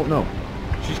 we don't know.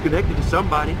 She's connected to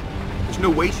somebody. There's no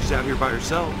way she's out here by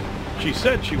herself. She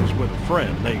said she was with a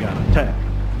friend. They got attacked.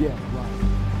 Yeah, right.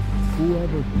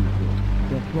 Whoever she's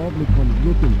with, they'll probably come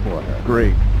looking for her.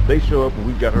 Great. They show up and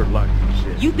we got her locked in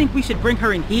shit. You think we should bring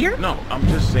her in here? No, I'm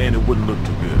just saying it wouldn't look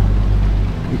too good.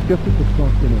 It's just a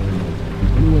suspicion area.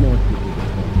 Anyone else could do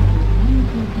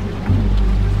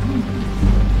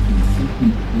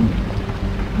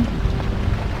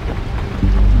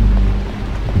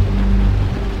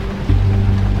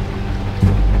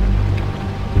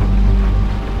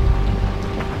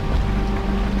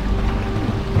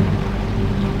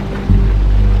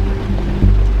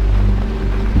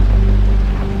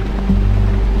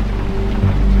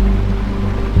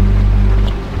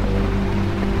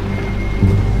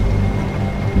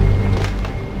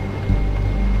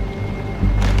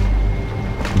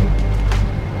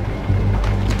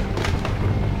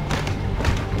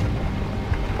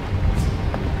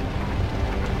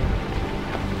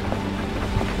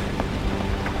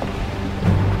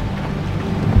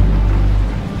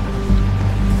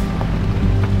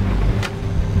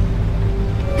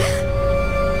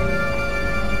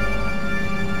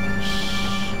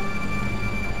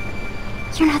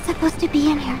You're not supposed to be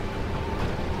in here.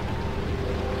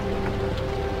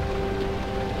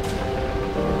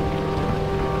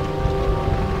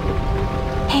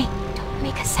 Hey, don't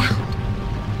make a sound.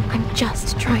 I'm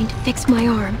just trying to fix my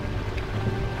arm.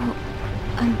 Oh,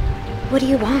 what do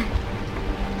you want?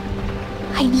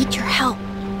 I need your help.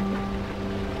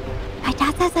 My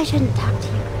dad says I shouldn't talk to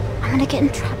you. I'm gonna get in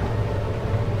trouble.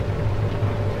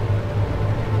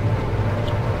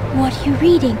 What are you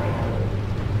reading?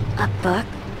 A book?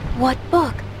 What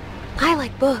book? I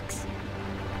like books.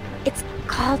 It's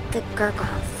called The Gurgles.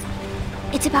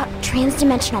 It's about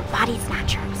trans-dimensional body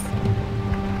snatchers.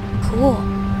 Cool.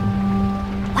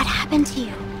 What happened to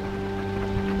you?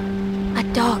 A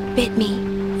dog bit me.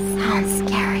 Sounds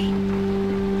scary.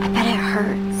 I bet it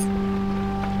hurts.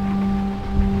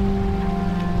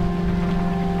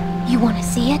 You want to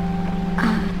see it?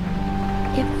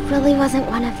 It really wasn't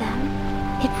one of them.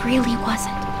 It really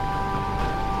wasn't.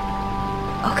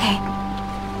 Okay.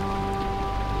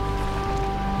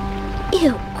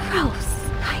 Ew, gross.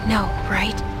 I know,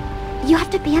 right? You have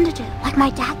to bandage it, like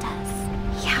my dad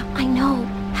does. Yeah, I know.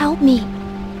 Help me.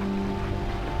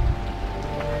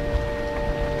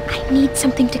 I need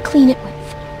something to clean it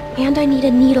with. And I need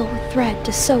a needle with thread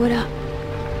to sew it up.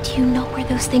 Do you know where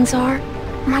those things are?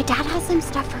 My dad has some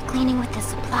stuff for cleaning with the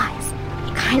supplies.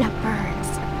 It kinda burns.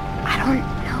 I don't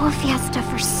know if he has stuff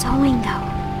for sewing, though.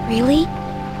 Really?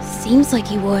 Seems like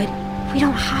he would. We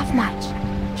don't have much.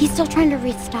 He's still trying to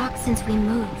restock since we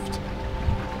moved.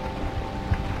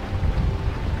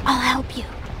 I'll help you.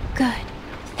 Good.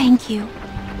 Thank you.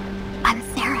 I'm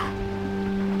Sarah.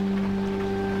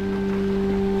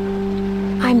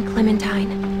 I'm Clementine.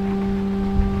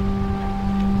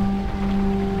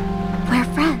 We're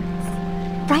friends,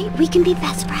 right? We can be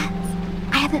best friends.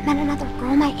 I haven't met another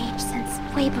girl my age since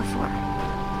way before.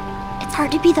 It's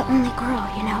hard to be the only girl,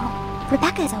 you know?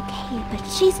 Rebecca's okay, but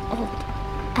she's old.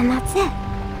 And that's it.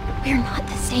 We're not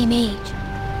the same age.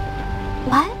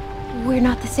 What? We're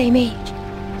not the same age.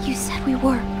 You said we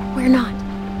were. We're not.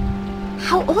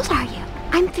 How old are you?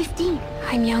 I'm 15.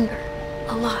 I'm younger.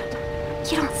 A lot.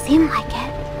 You don't seem like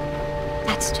it.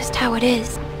 That's just how it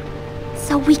is.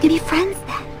 So we could be friends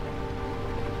then?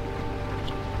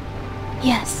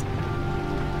 Yes.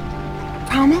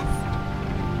 Promise?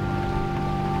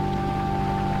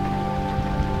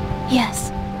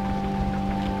 Yes.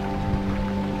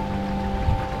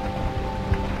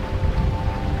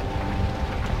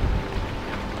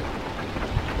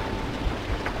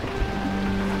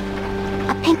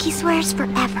 A pinky swears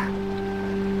forever.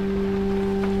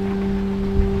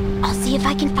 I'll see if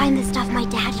I can find the stuff my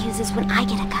dad uses when I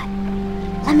get a cut.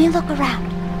 Let me look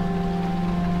around.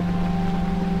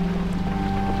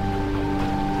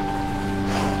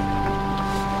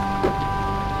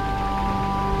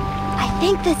 I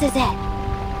think this is it.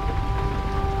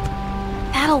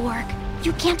 That'll work.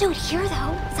 You can't do it here,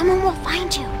 though. Someone will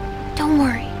find you. Don't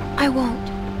worry. I won't.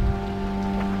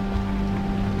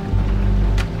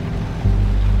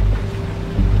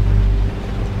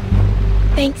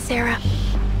 Thanks, Sarah.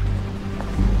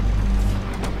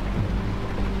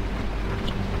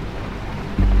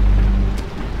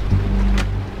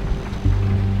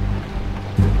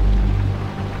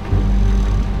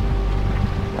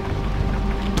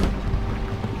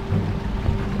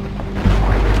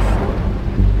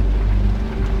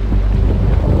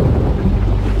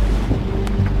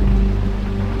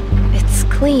 It's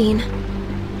clean.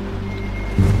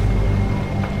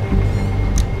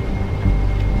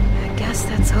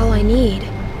 That's all I need.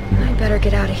 I better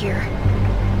get out of here.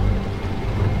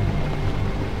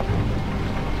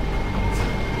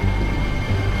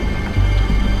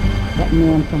 That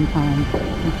man sometimes.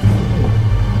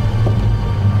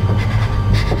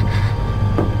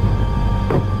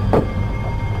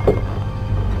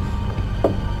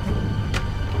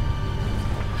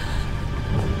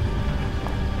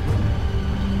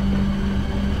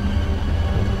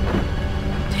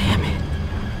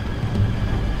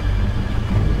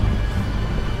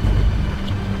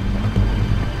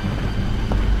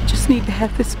 Need to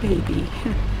have this baby.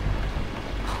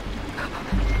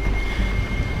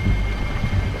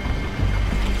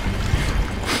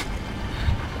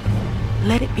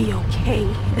 Let it be okay,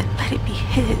 and let it be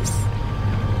his.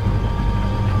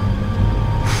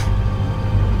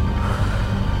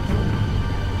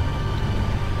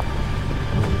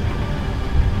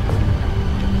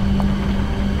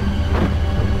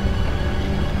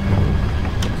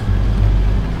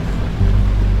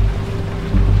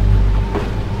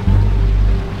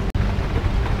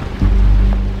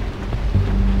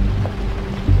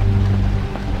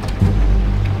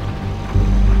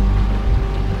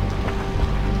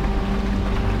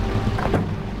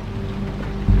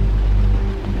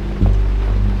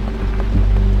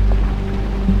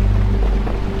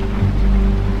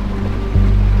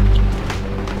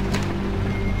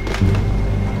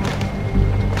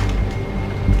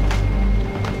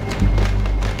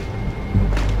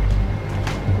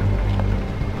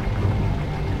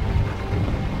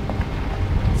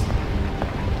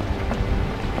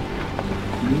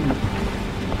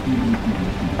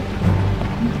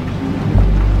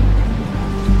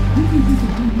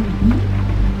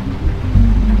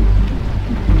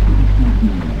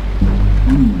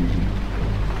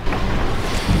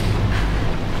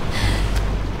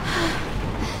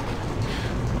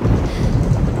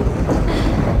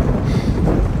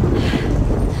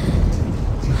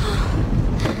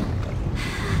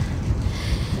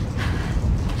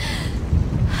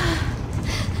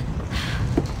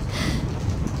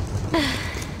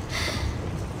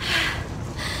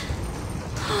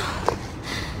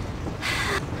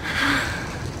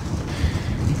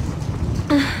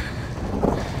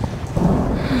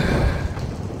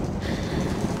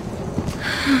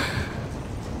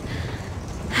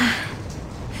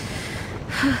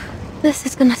 This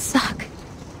is gonna suck.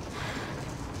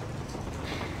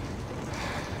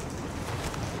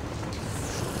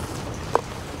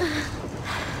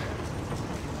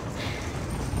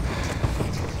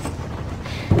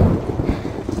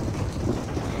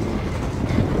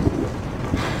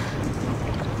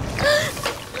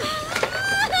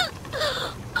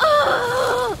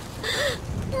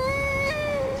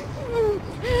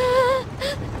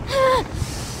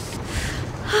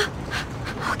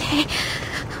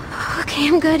 Okay,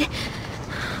 I'm good.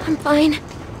 I'm fine.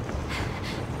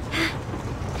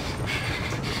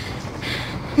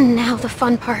 Now the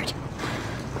fun part.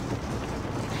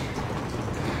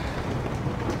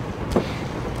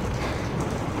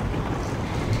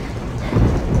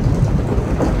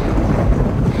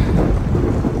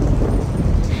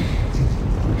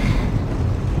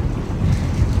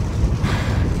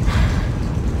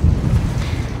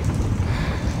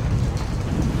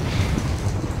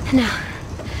 Now,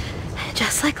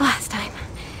 just like last time.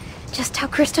 Just how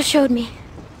Krista showed me.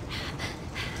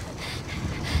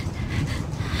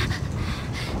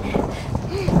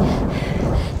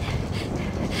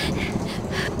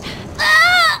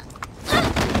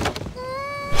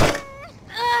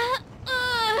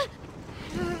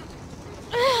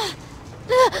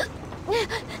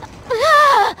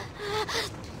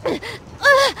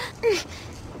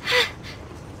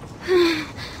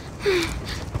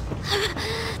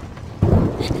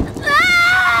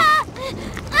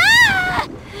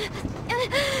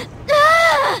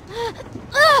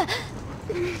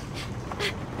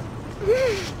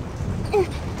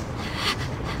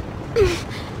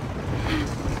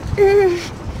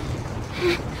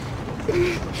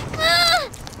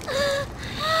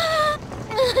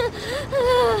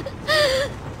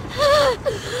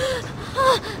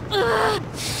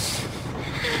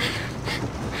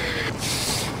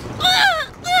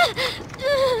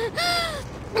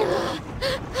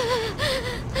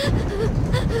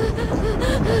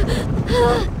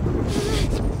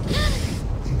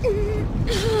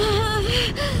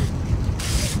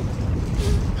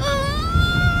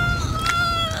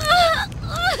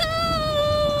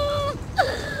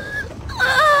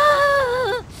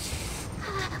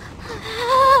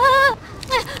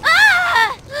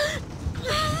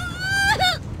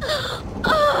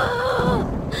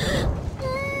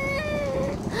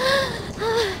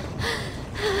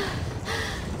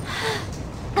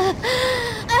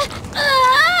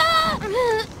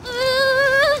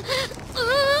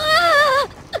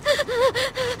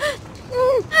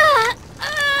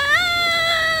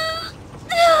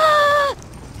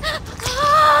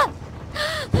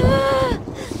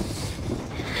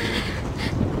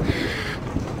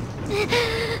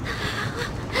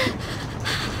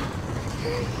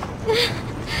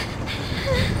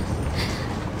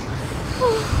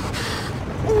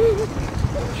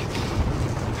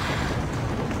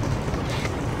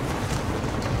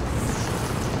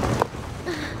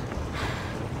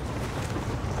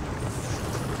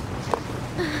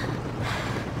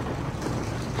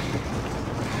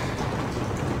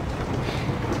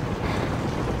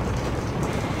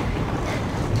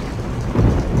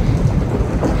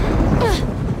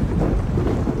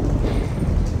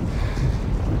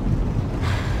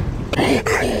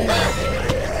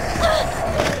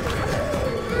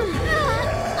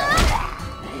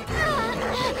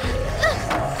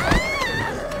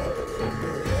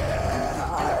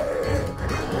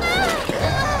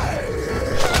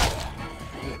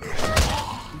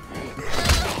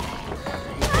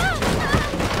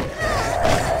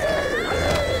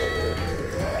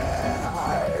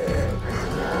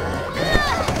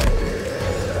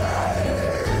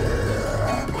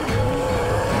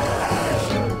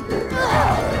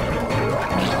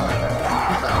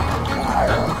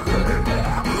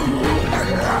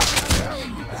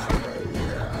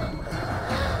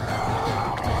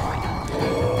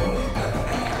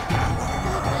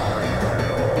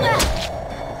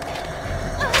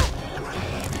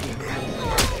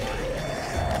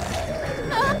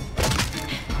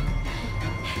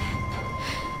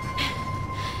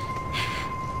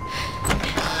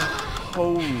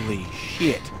 Holy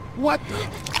shit. What the?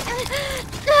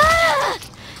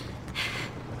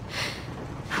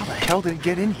 How the hell did it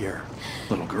get in here?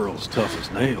 Little girl's tough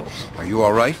as nails. Are you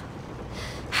all right?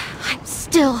 I'm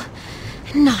still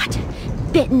not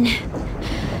bitten.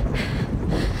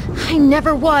 I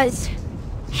never was.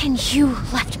 And you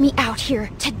left me out here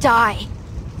to die.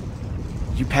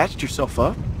 You patched yourself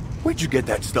up? Where'd you get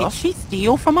that stuff? Did she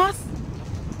steal from us?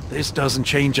 This doesn't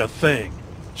change a thing.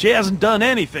 She hasn't done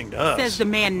anything to us. Says the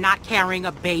man not carrying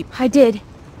a babe. I did.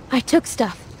 I took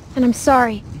stuff, and I'm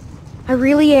sorry. I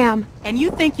really am. And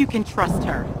you think you can trust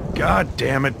her? God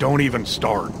damn it, don't even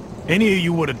start. Any of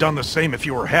you would have done the same if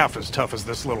you were half as tough as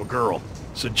this little girl.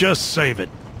 So just save it.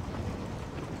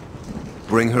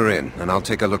 Bring her in, and I'll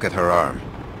take a look at her arm.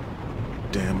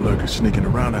 Damn lurker sneaking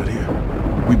around out here.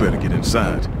 We better get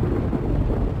inside.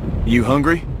 You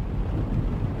hungry?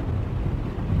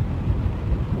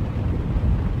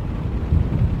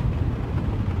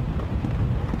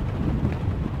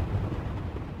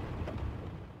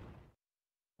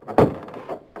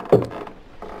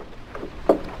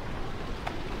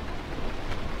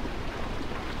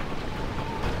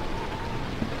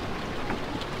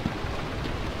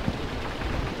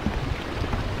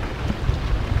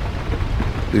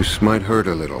 This might hurt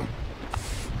a little.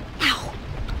 Ow.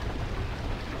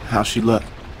 How's she look?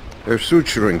 Her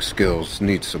suturing skills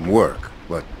need some work,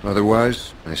 but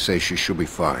otherwise, I say she should be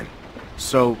fine.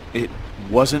 So, it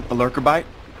wasn't a lurker bite?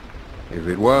 If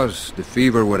it was, the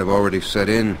fever would have already set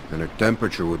in, and her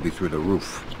temperature would be through the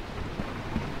roof.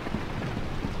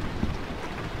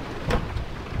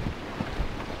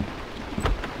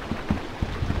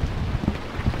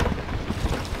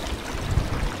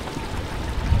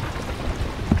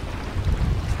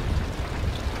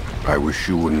 I wish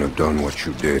you wouldn't have done what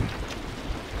you did.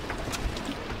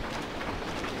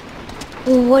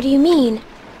 What do you mean?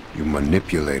 You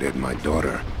manipulated my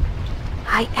daughter.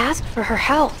 I asked for her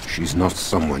help. She's not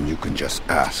someone you can just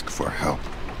ask for help.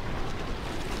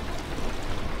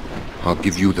 I'll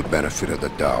give you the benefit of the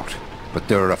doubt, but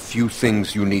there are a few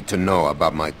things you need to know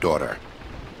about my daughter.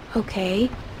 Okay.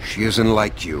 She isn't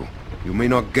like you. You may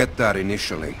not get that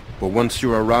initially, but once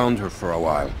you're around her for a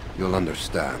while, you'll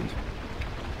understand.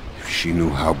 If she knew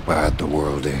how bad the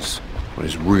world is, what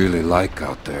it's really like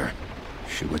out there,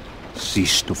 she would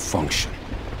cease to function.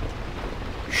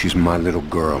 She's my little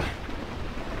girl.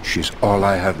 She's all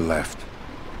I have left,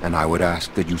 and I would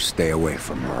ask that you stay away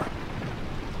from her.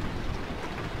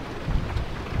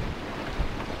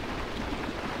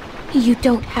 You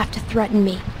don't have to threaten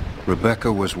me.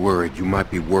 Rebecca was worried you might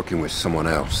be working with someone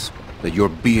else, that your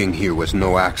being here was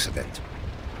no accident.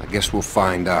 I guess we'll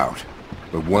find out.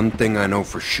 But one thing I know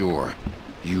for sure,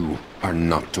 you are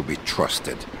not to be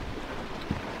trusted.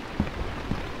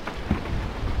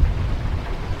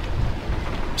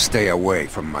 Stay away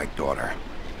from my daughter.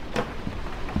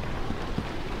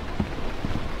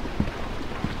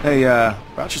 Hey,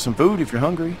 brought you some food if you're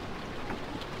hungry.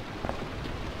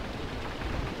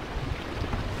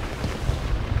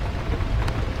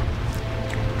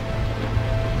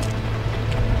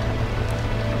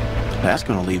 That's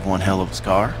gonna leave one hell of a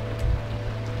scar.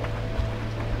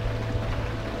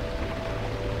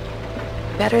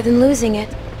 Better than losing it.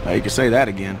 Now you can say that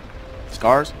again.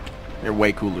 Scars? They're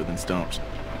way cooler than stumps.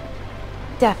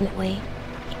 Definitely.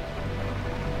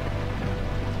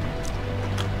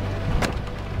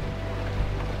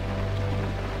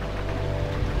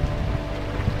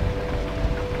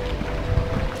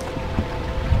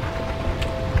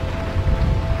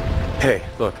 Hey,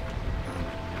 look.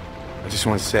 I just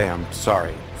want to say I'm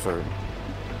sorry for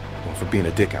being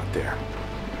a dick out there.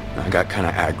 I got kind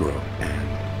of aggro,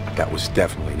 and that was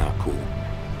definitely not cool.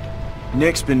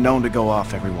 Nick's been known to go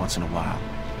off every once in a while.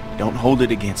 Don't hold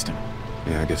it against him.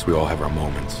 Yeah, I guess we all have our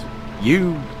moments.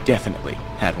 You definitely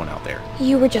had one out there.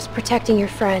 You were just protecting your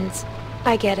friends.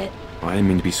 I get it. Well, I didn't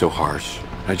mean to be so harsh.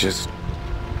 I just...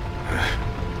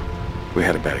 we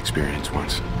had a bad experience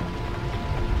once.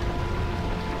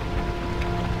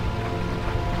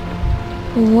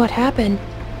 What happened?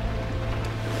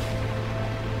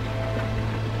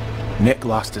 Nick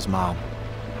lost his mom.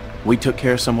 We took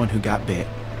care of someone who got bit.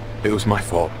 It was my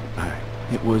fault.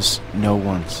 It was no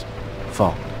one's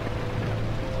fault.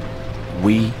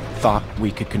 We thought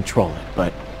we could control it,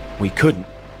 but we couldn't.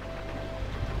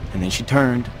 And then she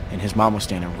turned, and his mom was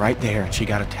standing right there, and she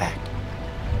got attacked.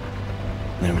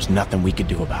 And there was nothing we could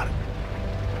do about it.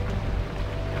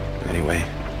 Anyway,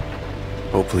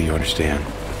 hopefully you understand.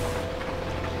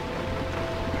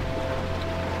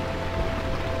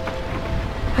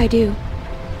 I do.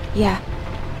 Yeah.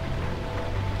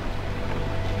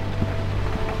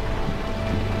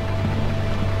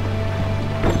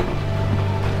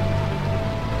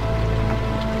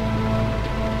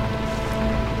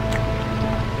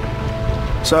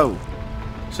 So,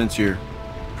 since you're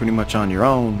pretty much on your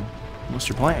own, what's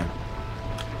your plan?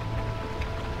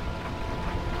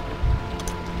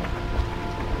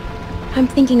 I'm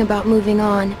thinking about moving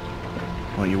on.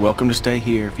 Well, you're welcome to stay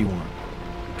here if you want.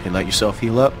 Okay, let yourself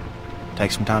heal up.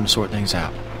 Take some time to sort things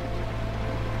out.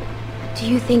 Do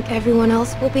you think everyone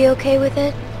else will be okay with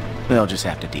it? They'll just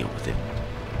have to deal with it.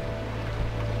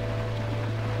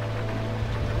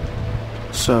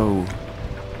 So,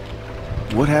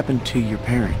 what happened to your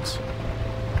parents?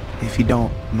 If you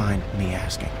don't mind me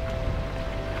asking.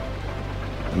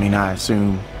 I mean, I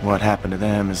assume what happened to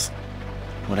them is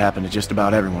what happened to just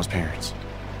about everyone's parents.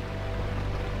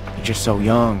 You're just so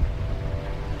young.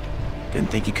 Didn't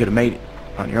think you could have made it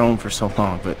on your own for so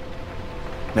long, but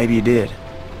maybe you did.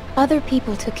 Other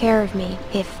people took care of me,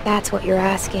 if that's what you're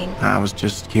asking. I was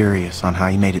just curious on how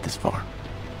you made it this far.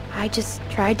 I just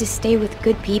tried to stay with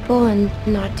good people and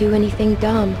not do anything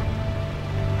dumb.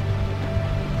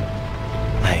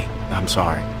 Hey, I'm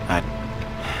sorry.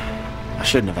 I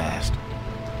shouldn't have asked.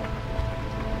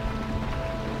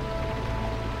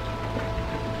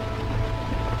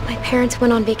 My parents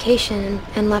went on vacation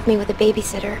and left me with a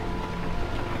babysitter.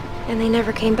 And they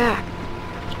never came back.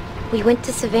 We went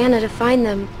to Savannah to find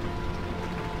them,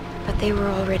 but they were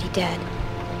already dead.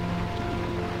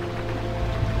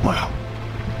 Wow.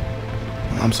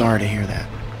 Well, I'm sorry to hear that.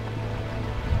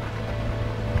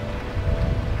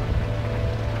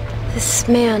 This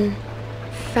man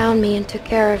found me and took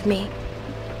care of me.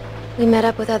 We met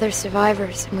up with other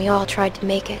survivors and we all tried to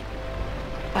make it.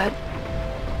 But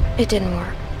it didn't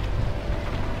work.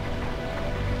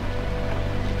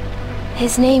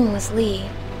 His name was Lee.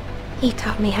 He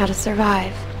taught me how to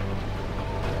survive.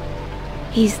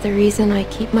 He's the reason I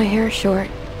keep my hair short.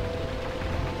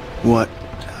 What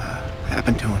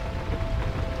happened to him?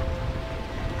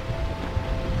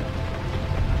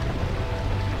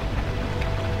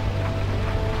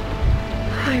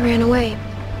 I ran away.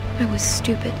 I was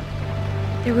stupid.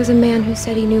 There was a man who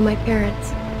said he knew my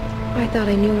parents. I thought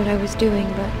I knew what I was doing,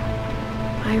 but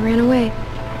I ran away,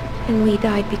 and Lee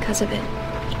died because of it.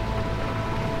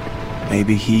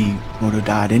 Maybe he would have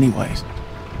died anyways.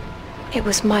 It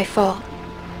was my fault.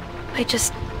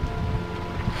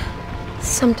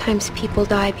 Sometimes people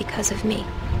die because of me.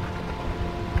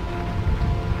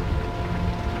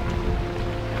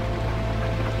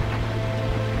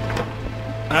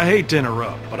 I hate to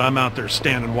interrupt, but I'm out there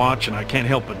standing watch and I can't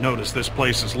help but notice this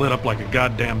place is lit up like a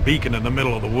goddamn beacon in the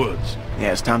middle of the woods.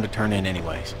 Yeah, it's time to turn in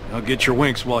anyways. Now get your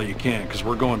winks while you can, because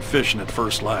we're going fishing at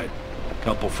first light.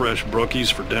 Couple fresh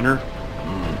brookies for dinner?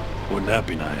 Wouldn't that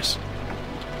be nice?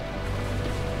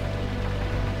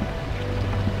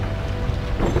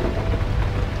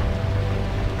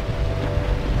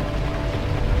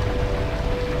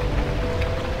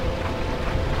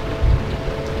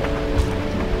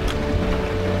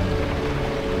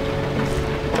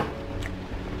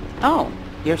 Oh,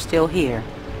 you're still here.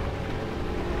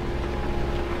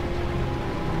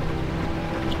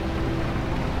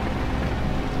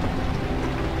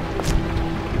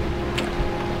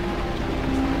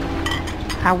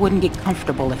 I wouldn't get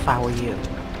comfortable if I were you.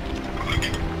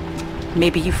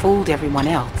 Maybe you fooled everyone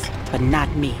else, but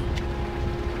not me.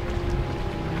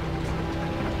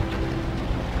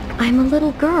 I'm a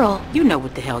little girl. You know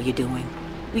what the hell you're doing.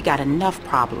 We got enough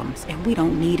problems, and we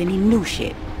don't need any new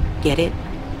shit. Get it?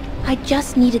 I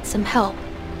just needed some help.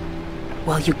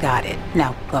 Well, you got it.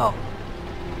 Now go.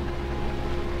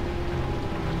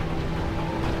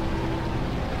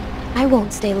 I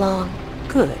won't stay long.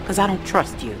 Good, because I don't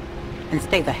trust you. And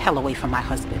stay the hell away from my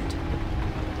husband.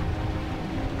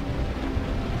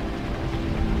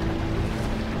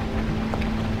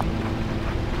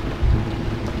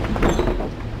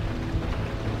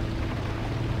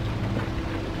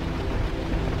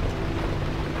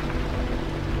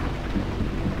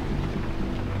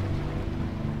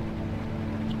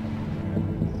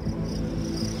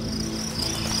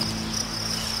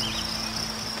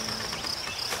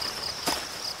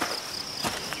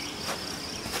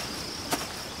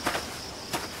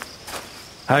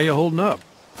 How you holding up?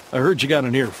 I heard you got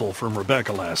an earful from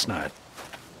Rebecca last night.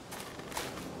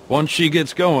 Once she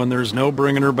gets going, there's no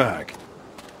bringing her back.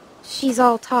 She's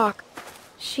all talk.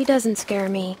 She doesn't scare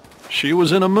me. She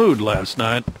was in a mood last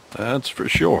night, that's for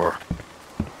sure.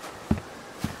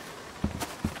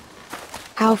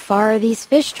 How far are these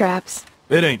fish traps?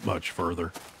 It ain't much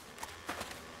further.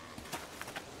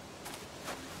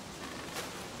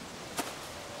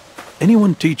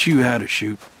 Anyone teach you how to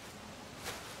shoot?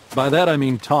 By that I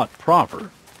mean taught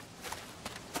proper.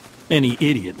 Any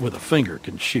idiot with a finger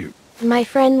can shoot. My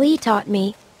friend Lee taught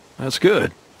me. That's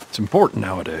good. It's important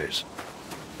nowadays.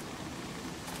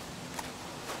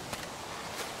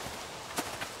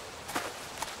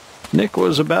 Nick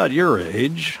was about your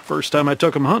age, first time I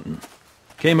took him hunting.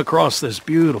 Came across this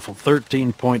beautiful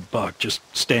 13-point buck just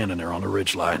standing there on the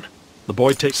ridgeline. The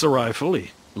boy takes the rifle,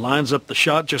 he lines up the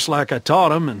shot just like I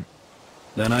taught him, and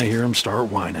then I hear him start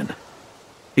whining.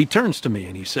 He turns to me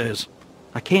and he says,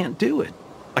 "I can't do it.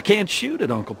 I can't shoot it,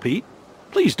 Uncle Pete.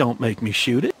 Please don't make me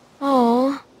shoot it."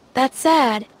 Oh, that's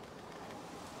sad.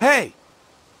 Hey!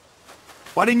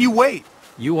 Why didn't you wait?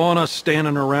 You want us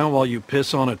standing around while you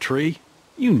piss on a tree?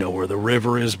 You know where the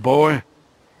river is, boy.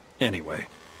 Anyway,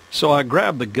 so I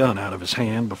grabbed the gun out of his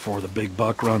hand before the big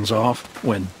buck runs off,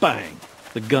 when bang,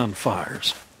 the gun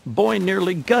fires. Boy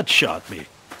nearly gut shot me.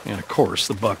 And of course,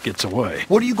 the buck gets away.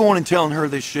 What are you going and telling her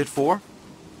this shit for?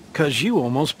 'Cause you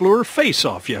almost blew her face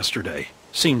off yesterday.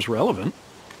 Seems relevant.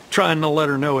 Trying to let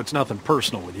her know it's nothing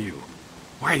personal with you.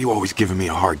 Why are you always giving me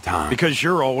a hard time? Because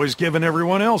you're always giving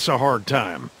everyone else a hard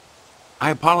time. I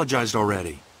apologized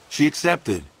already. She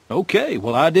accepted. Okay,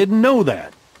 well, I didn't know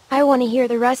that. I want to hear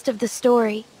the rest of the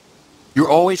story. You're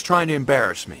always trying to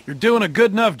embarrass me. You're doing a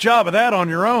good enough job of that on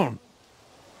your own.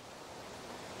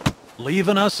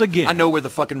 Leaving us again. I know where the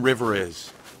fucking river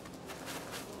is.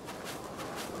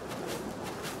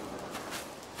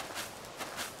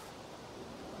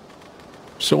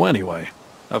 So anyway,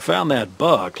 I found that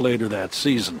buck later that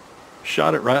season.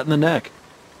 Shot it right in the neck.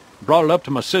 Brought it up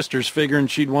to my sister's figuring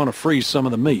she'd want to freeze some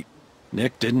of the meat.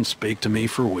 Nick didn't speak to me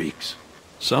for weeks.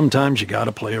 Sometimes you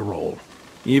gotta play a role,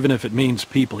 even if it means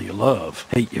people you love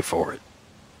hate you for it.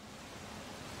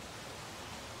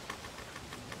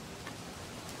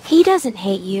 He doesn't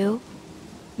hate you.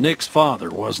 Nick's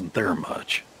father wasn't there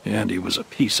much, and he was a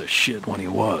piece of shit when he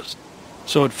was.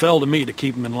 So it fell to me to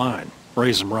keep him in line,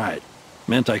 raise him right.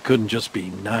 Meant I couldn't just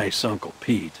be nice Uncle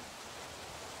Pete.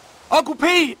 Uncle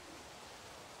Pete!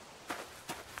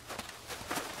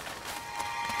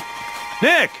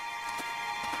 Nick!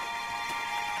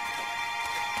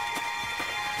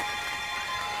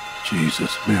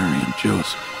 Jesus, Mary, and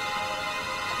Joseph.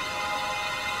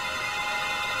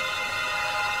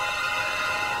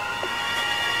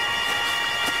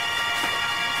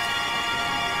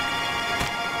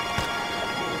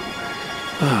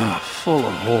 Full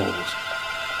of holes.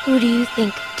 Who do you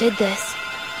think did this?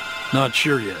 Not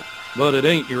sure yet, but it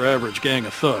ain't your average gang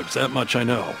of thugs, that much I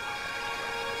know.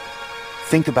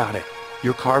 Think about it.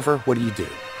 You're Carver, what do you do?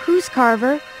 Who's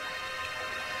Carver?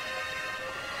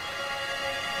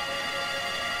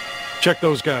 Check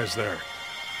those guys there.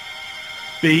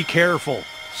 Be careful.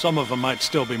 Some of them might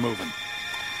still be moving.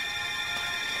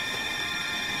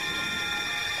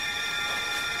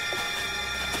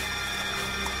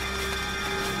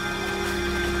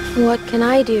 What can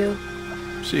I do?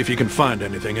 See if you can find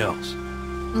anything else.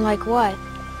 Like what?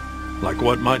 Like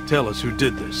what might tell us who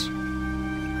did this.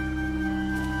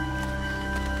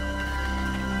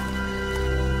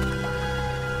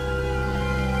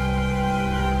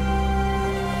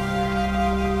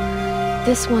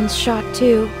 This one's shot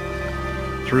too.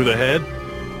 Through the head?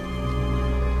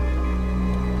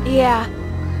 Yeah.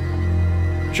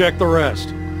 Check the rest.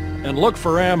 And look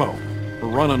for ammo. We're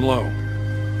running low.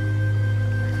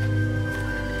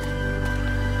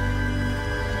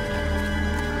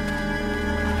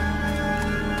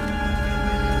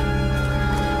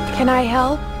 Can I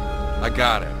help? I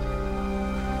got it.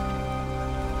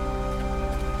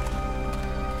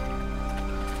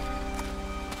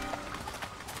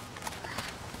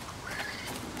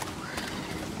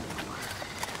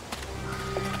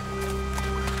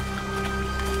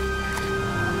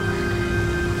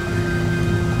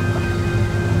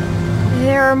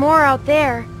 There are more out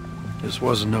there. This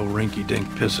wasn't no rinky-dink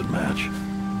pissing match.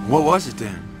 What was it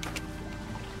then?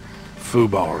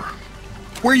 Foobar.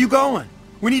 Where are you going?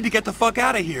 We need to get the fuck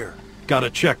out of here.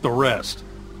 Gotta check the rest.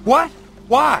 What?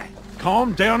 Why?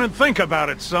 Calm down and think about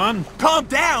it, son. Calm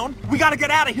down? We gotta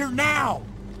get out of here now.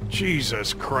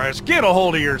 Jesus Christ, get a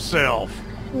hold of yourself.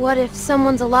 What if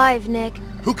someone's alive, Nick?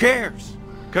 Who cares?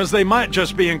 'Cause they might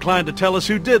just be inclined to tell us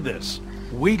who did this.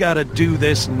 We gotta do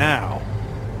this now.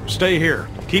 Stay here.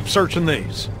 Keep searching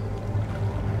these.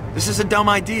 This is a dumb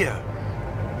idea.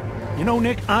 You know,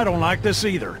 Nick, I don't like this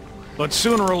either. But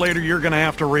sooner or later, you're gonna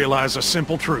have to realize a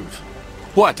simple truth.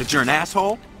 What, that you're an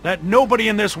asshole? That nobody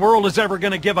in this world is ever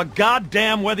gonna give a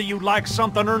goddamn whether you like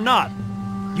something or not.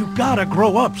 You gotta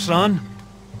grow up, son.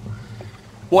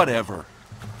 Whatever.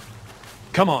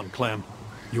 Come on, Clem.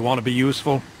 You want to be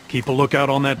useful? Keep a lookout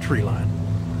on that tree line.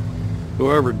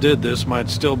 Whoever did this might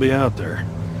still be out there,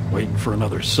 waiting for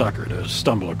another sucker to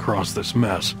stumble across this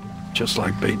mess, just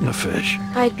like baiting a fish.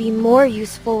 I'd be more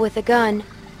useful with a gun.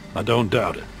 I don't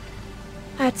doubt it.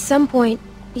 At some point,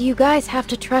 you guys have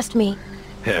to trust me.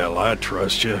 Hell, I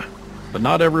trust you. But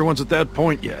not everyone's at that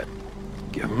point yet.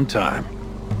 Give them time.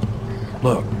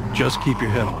 Look, just keep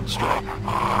your head on straight.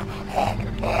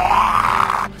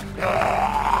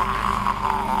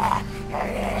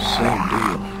 Same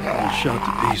deal. All shot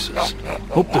to pieces.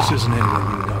 Hope this isn't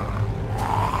anyone you know.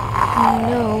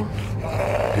 No.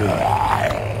 Good.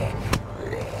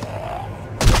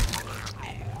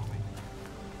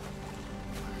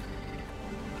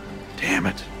 Damn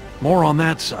it. More on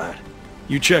that side.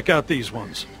 You check out these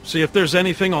ones. See if there's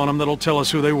anything on them that'll tell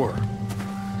us who they were.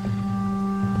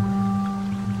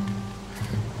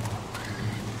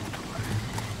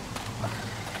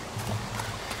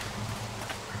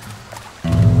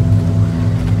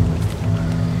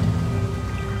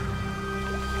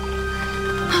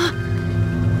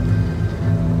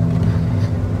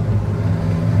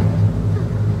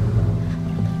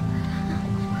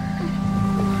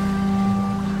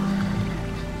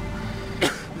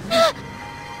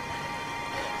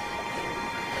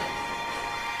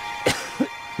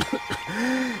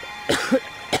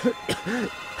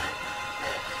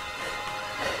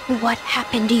 What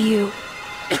happened to you?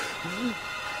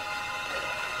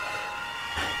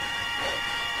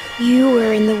 You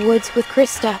were in the woods with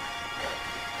Krista.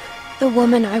 The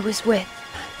woman I was with.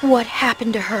 What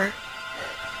happened to her?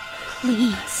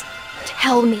 Please,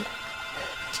 tell me.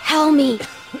 Tell me.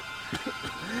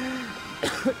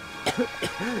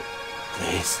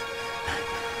 Please.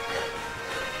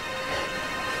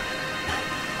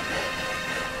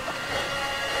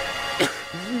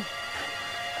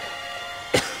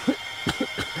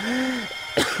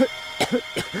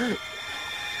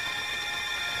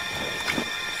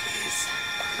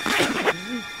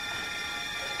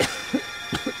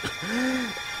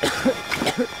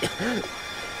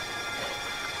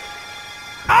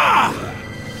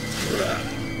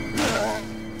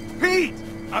 Pete!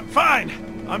 I'm fine.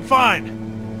 I'm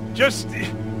fine. Just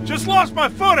lost my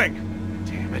footing.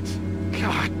 Damn it.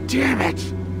 God damn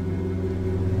it.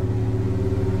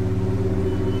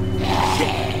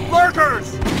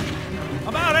 Lurkers!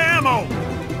 I'm out of ammo.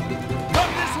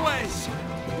 Come this way.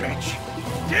 Bitch.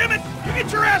 Damn it! You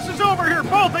get your asses over here,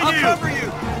 both of you! I'll cover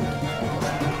you.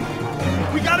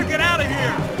 We gotta get out of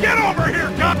here. Get over here,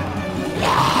 God!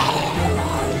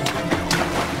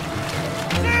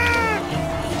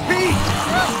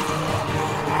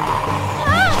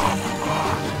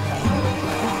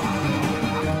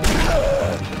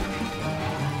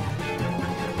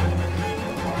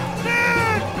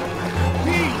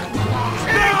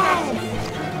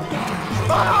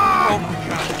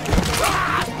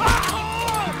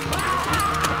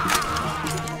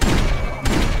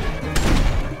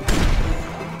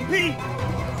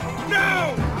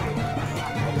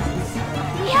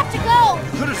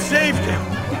 Saved him!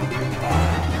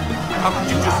 How could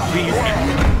you just leave him?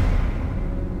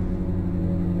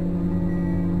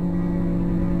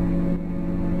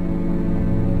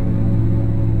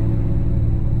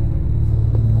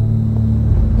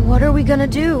 What are we gonna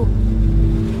do?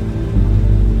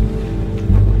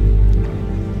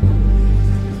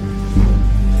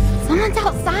 Someone's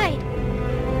outside!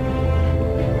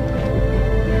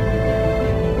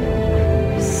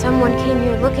 Someone came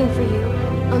here looking for you.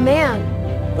 A man.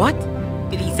 What?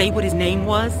 Did he say what his name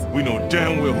was? We know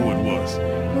damn well who it was.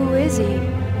 Who is he?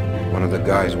 One of the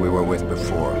guys we were with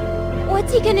before.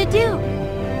 What's he gonna do?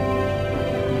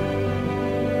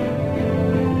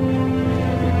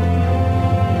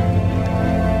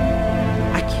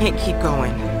 I can't keep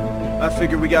going. I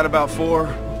figure we got about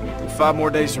 5 more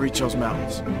days to reach those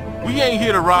mountains. We ain't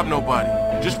here to rob nobody.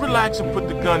 Just relax and put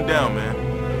the gun down, man.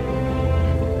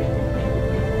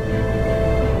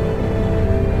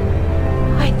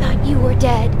 I thought you were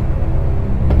dead.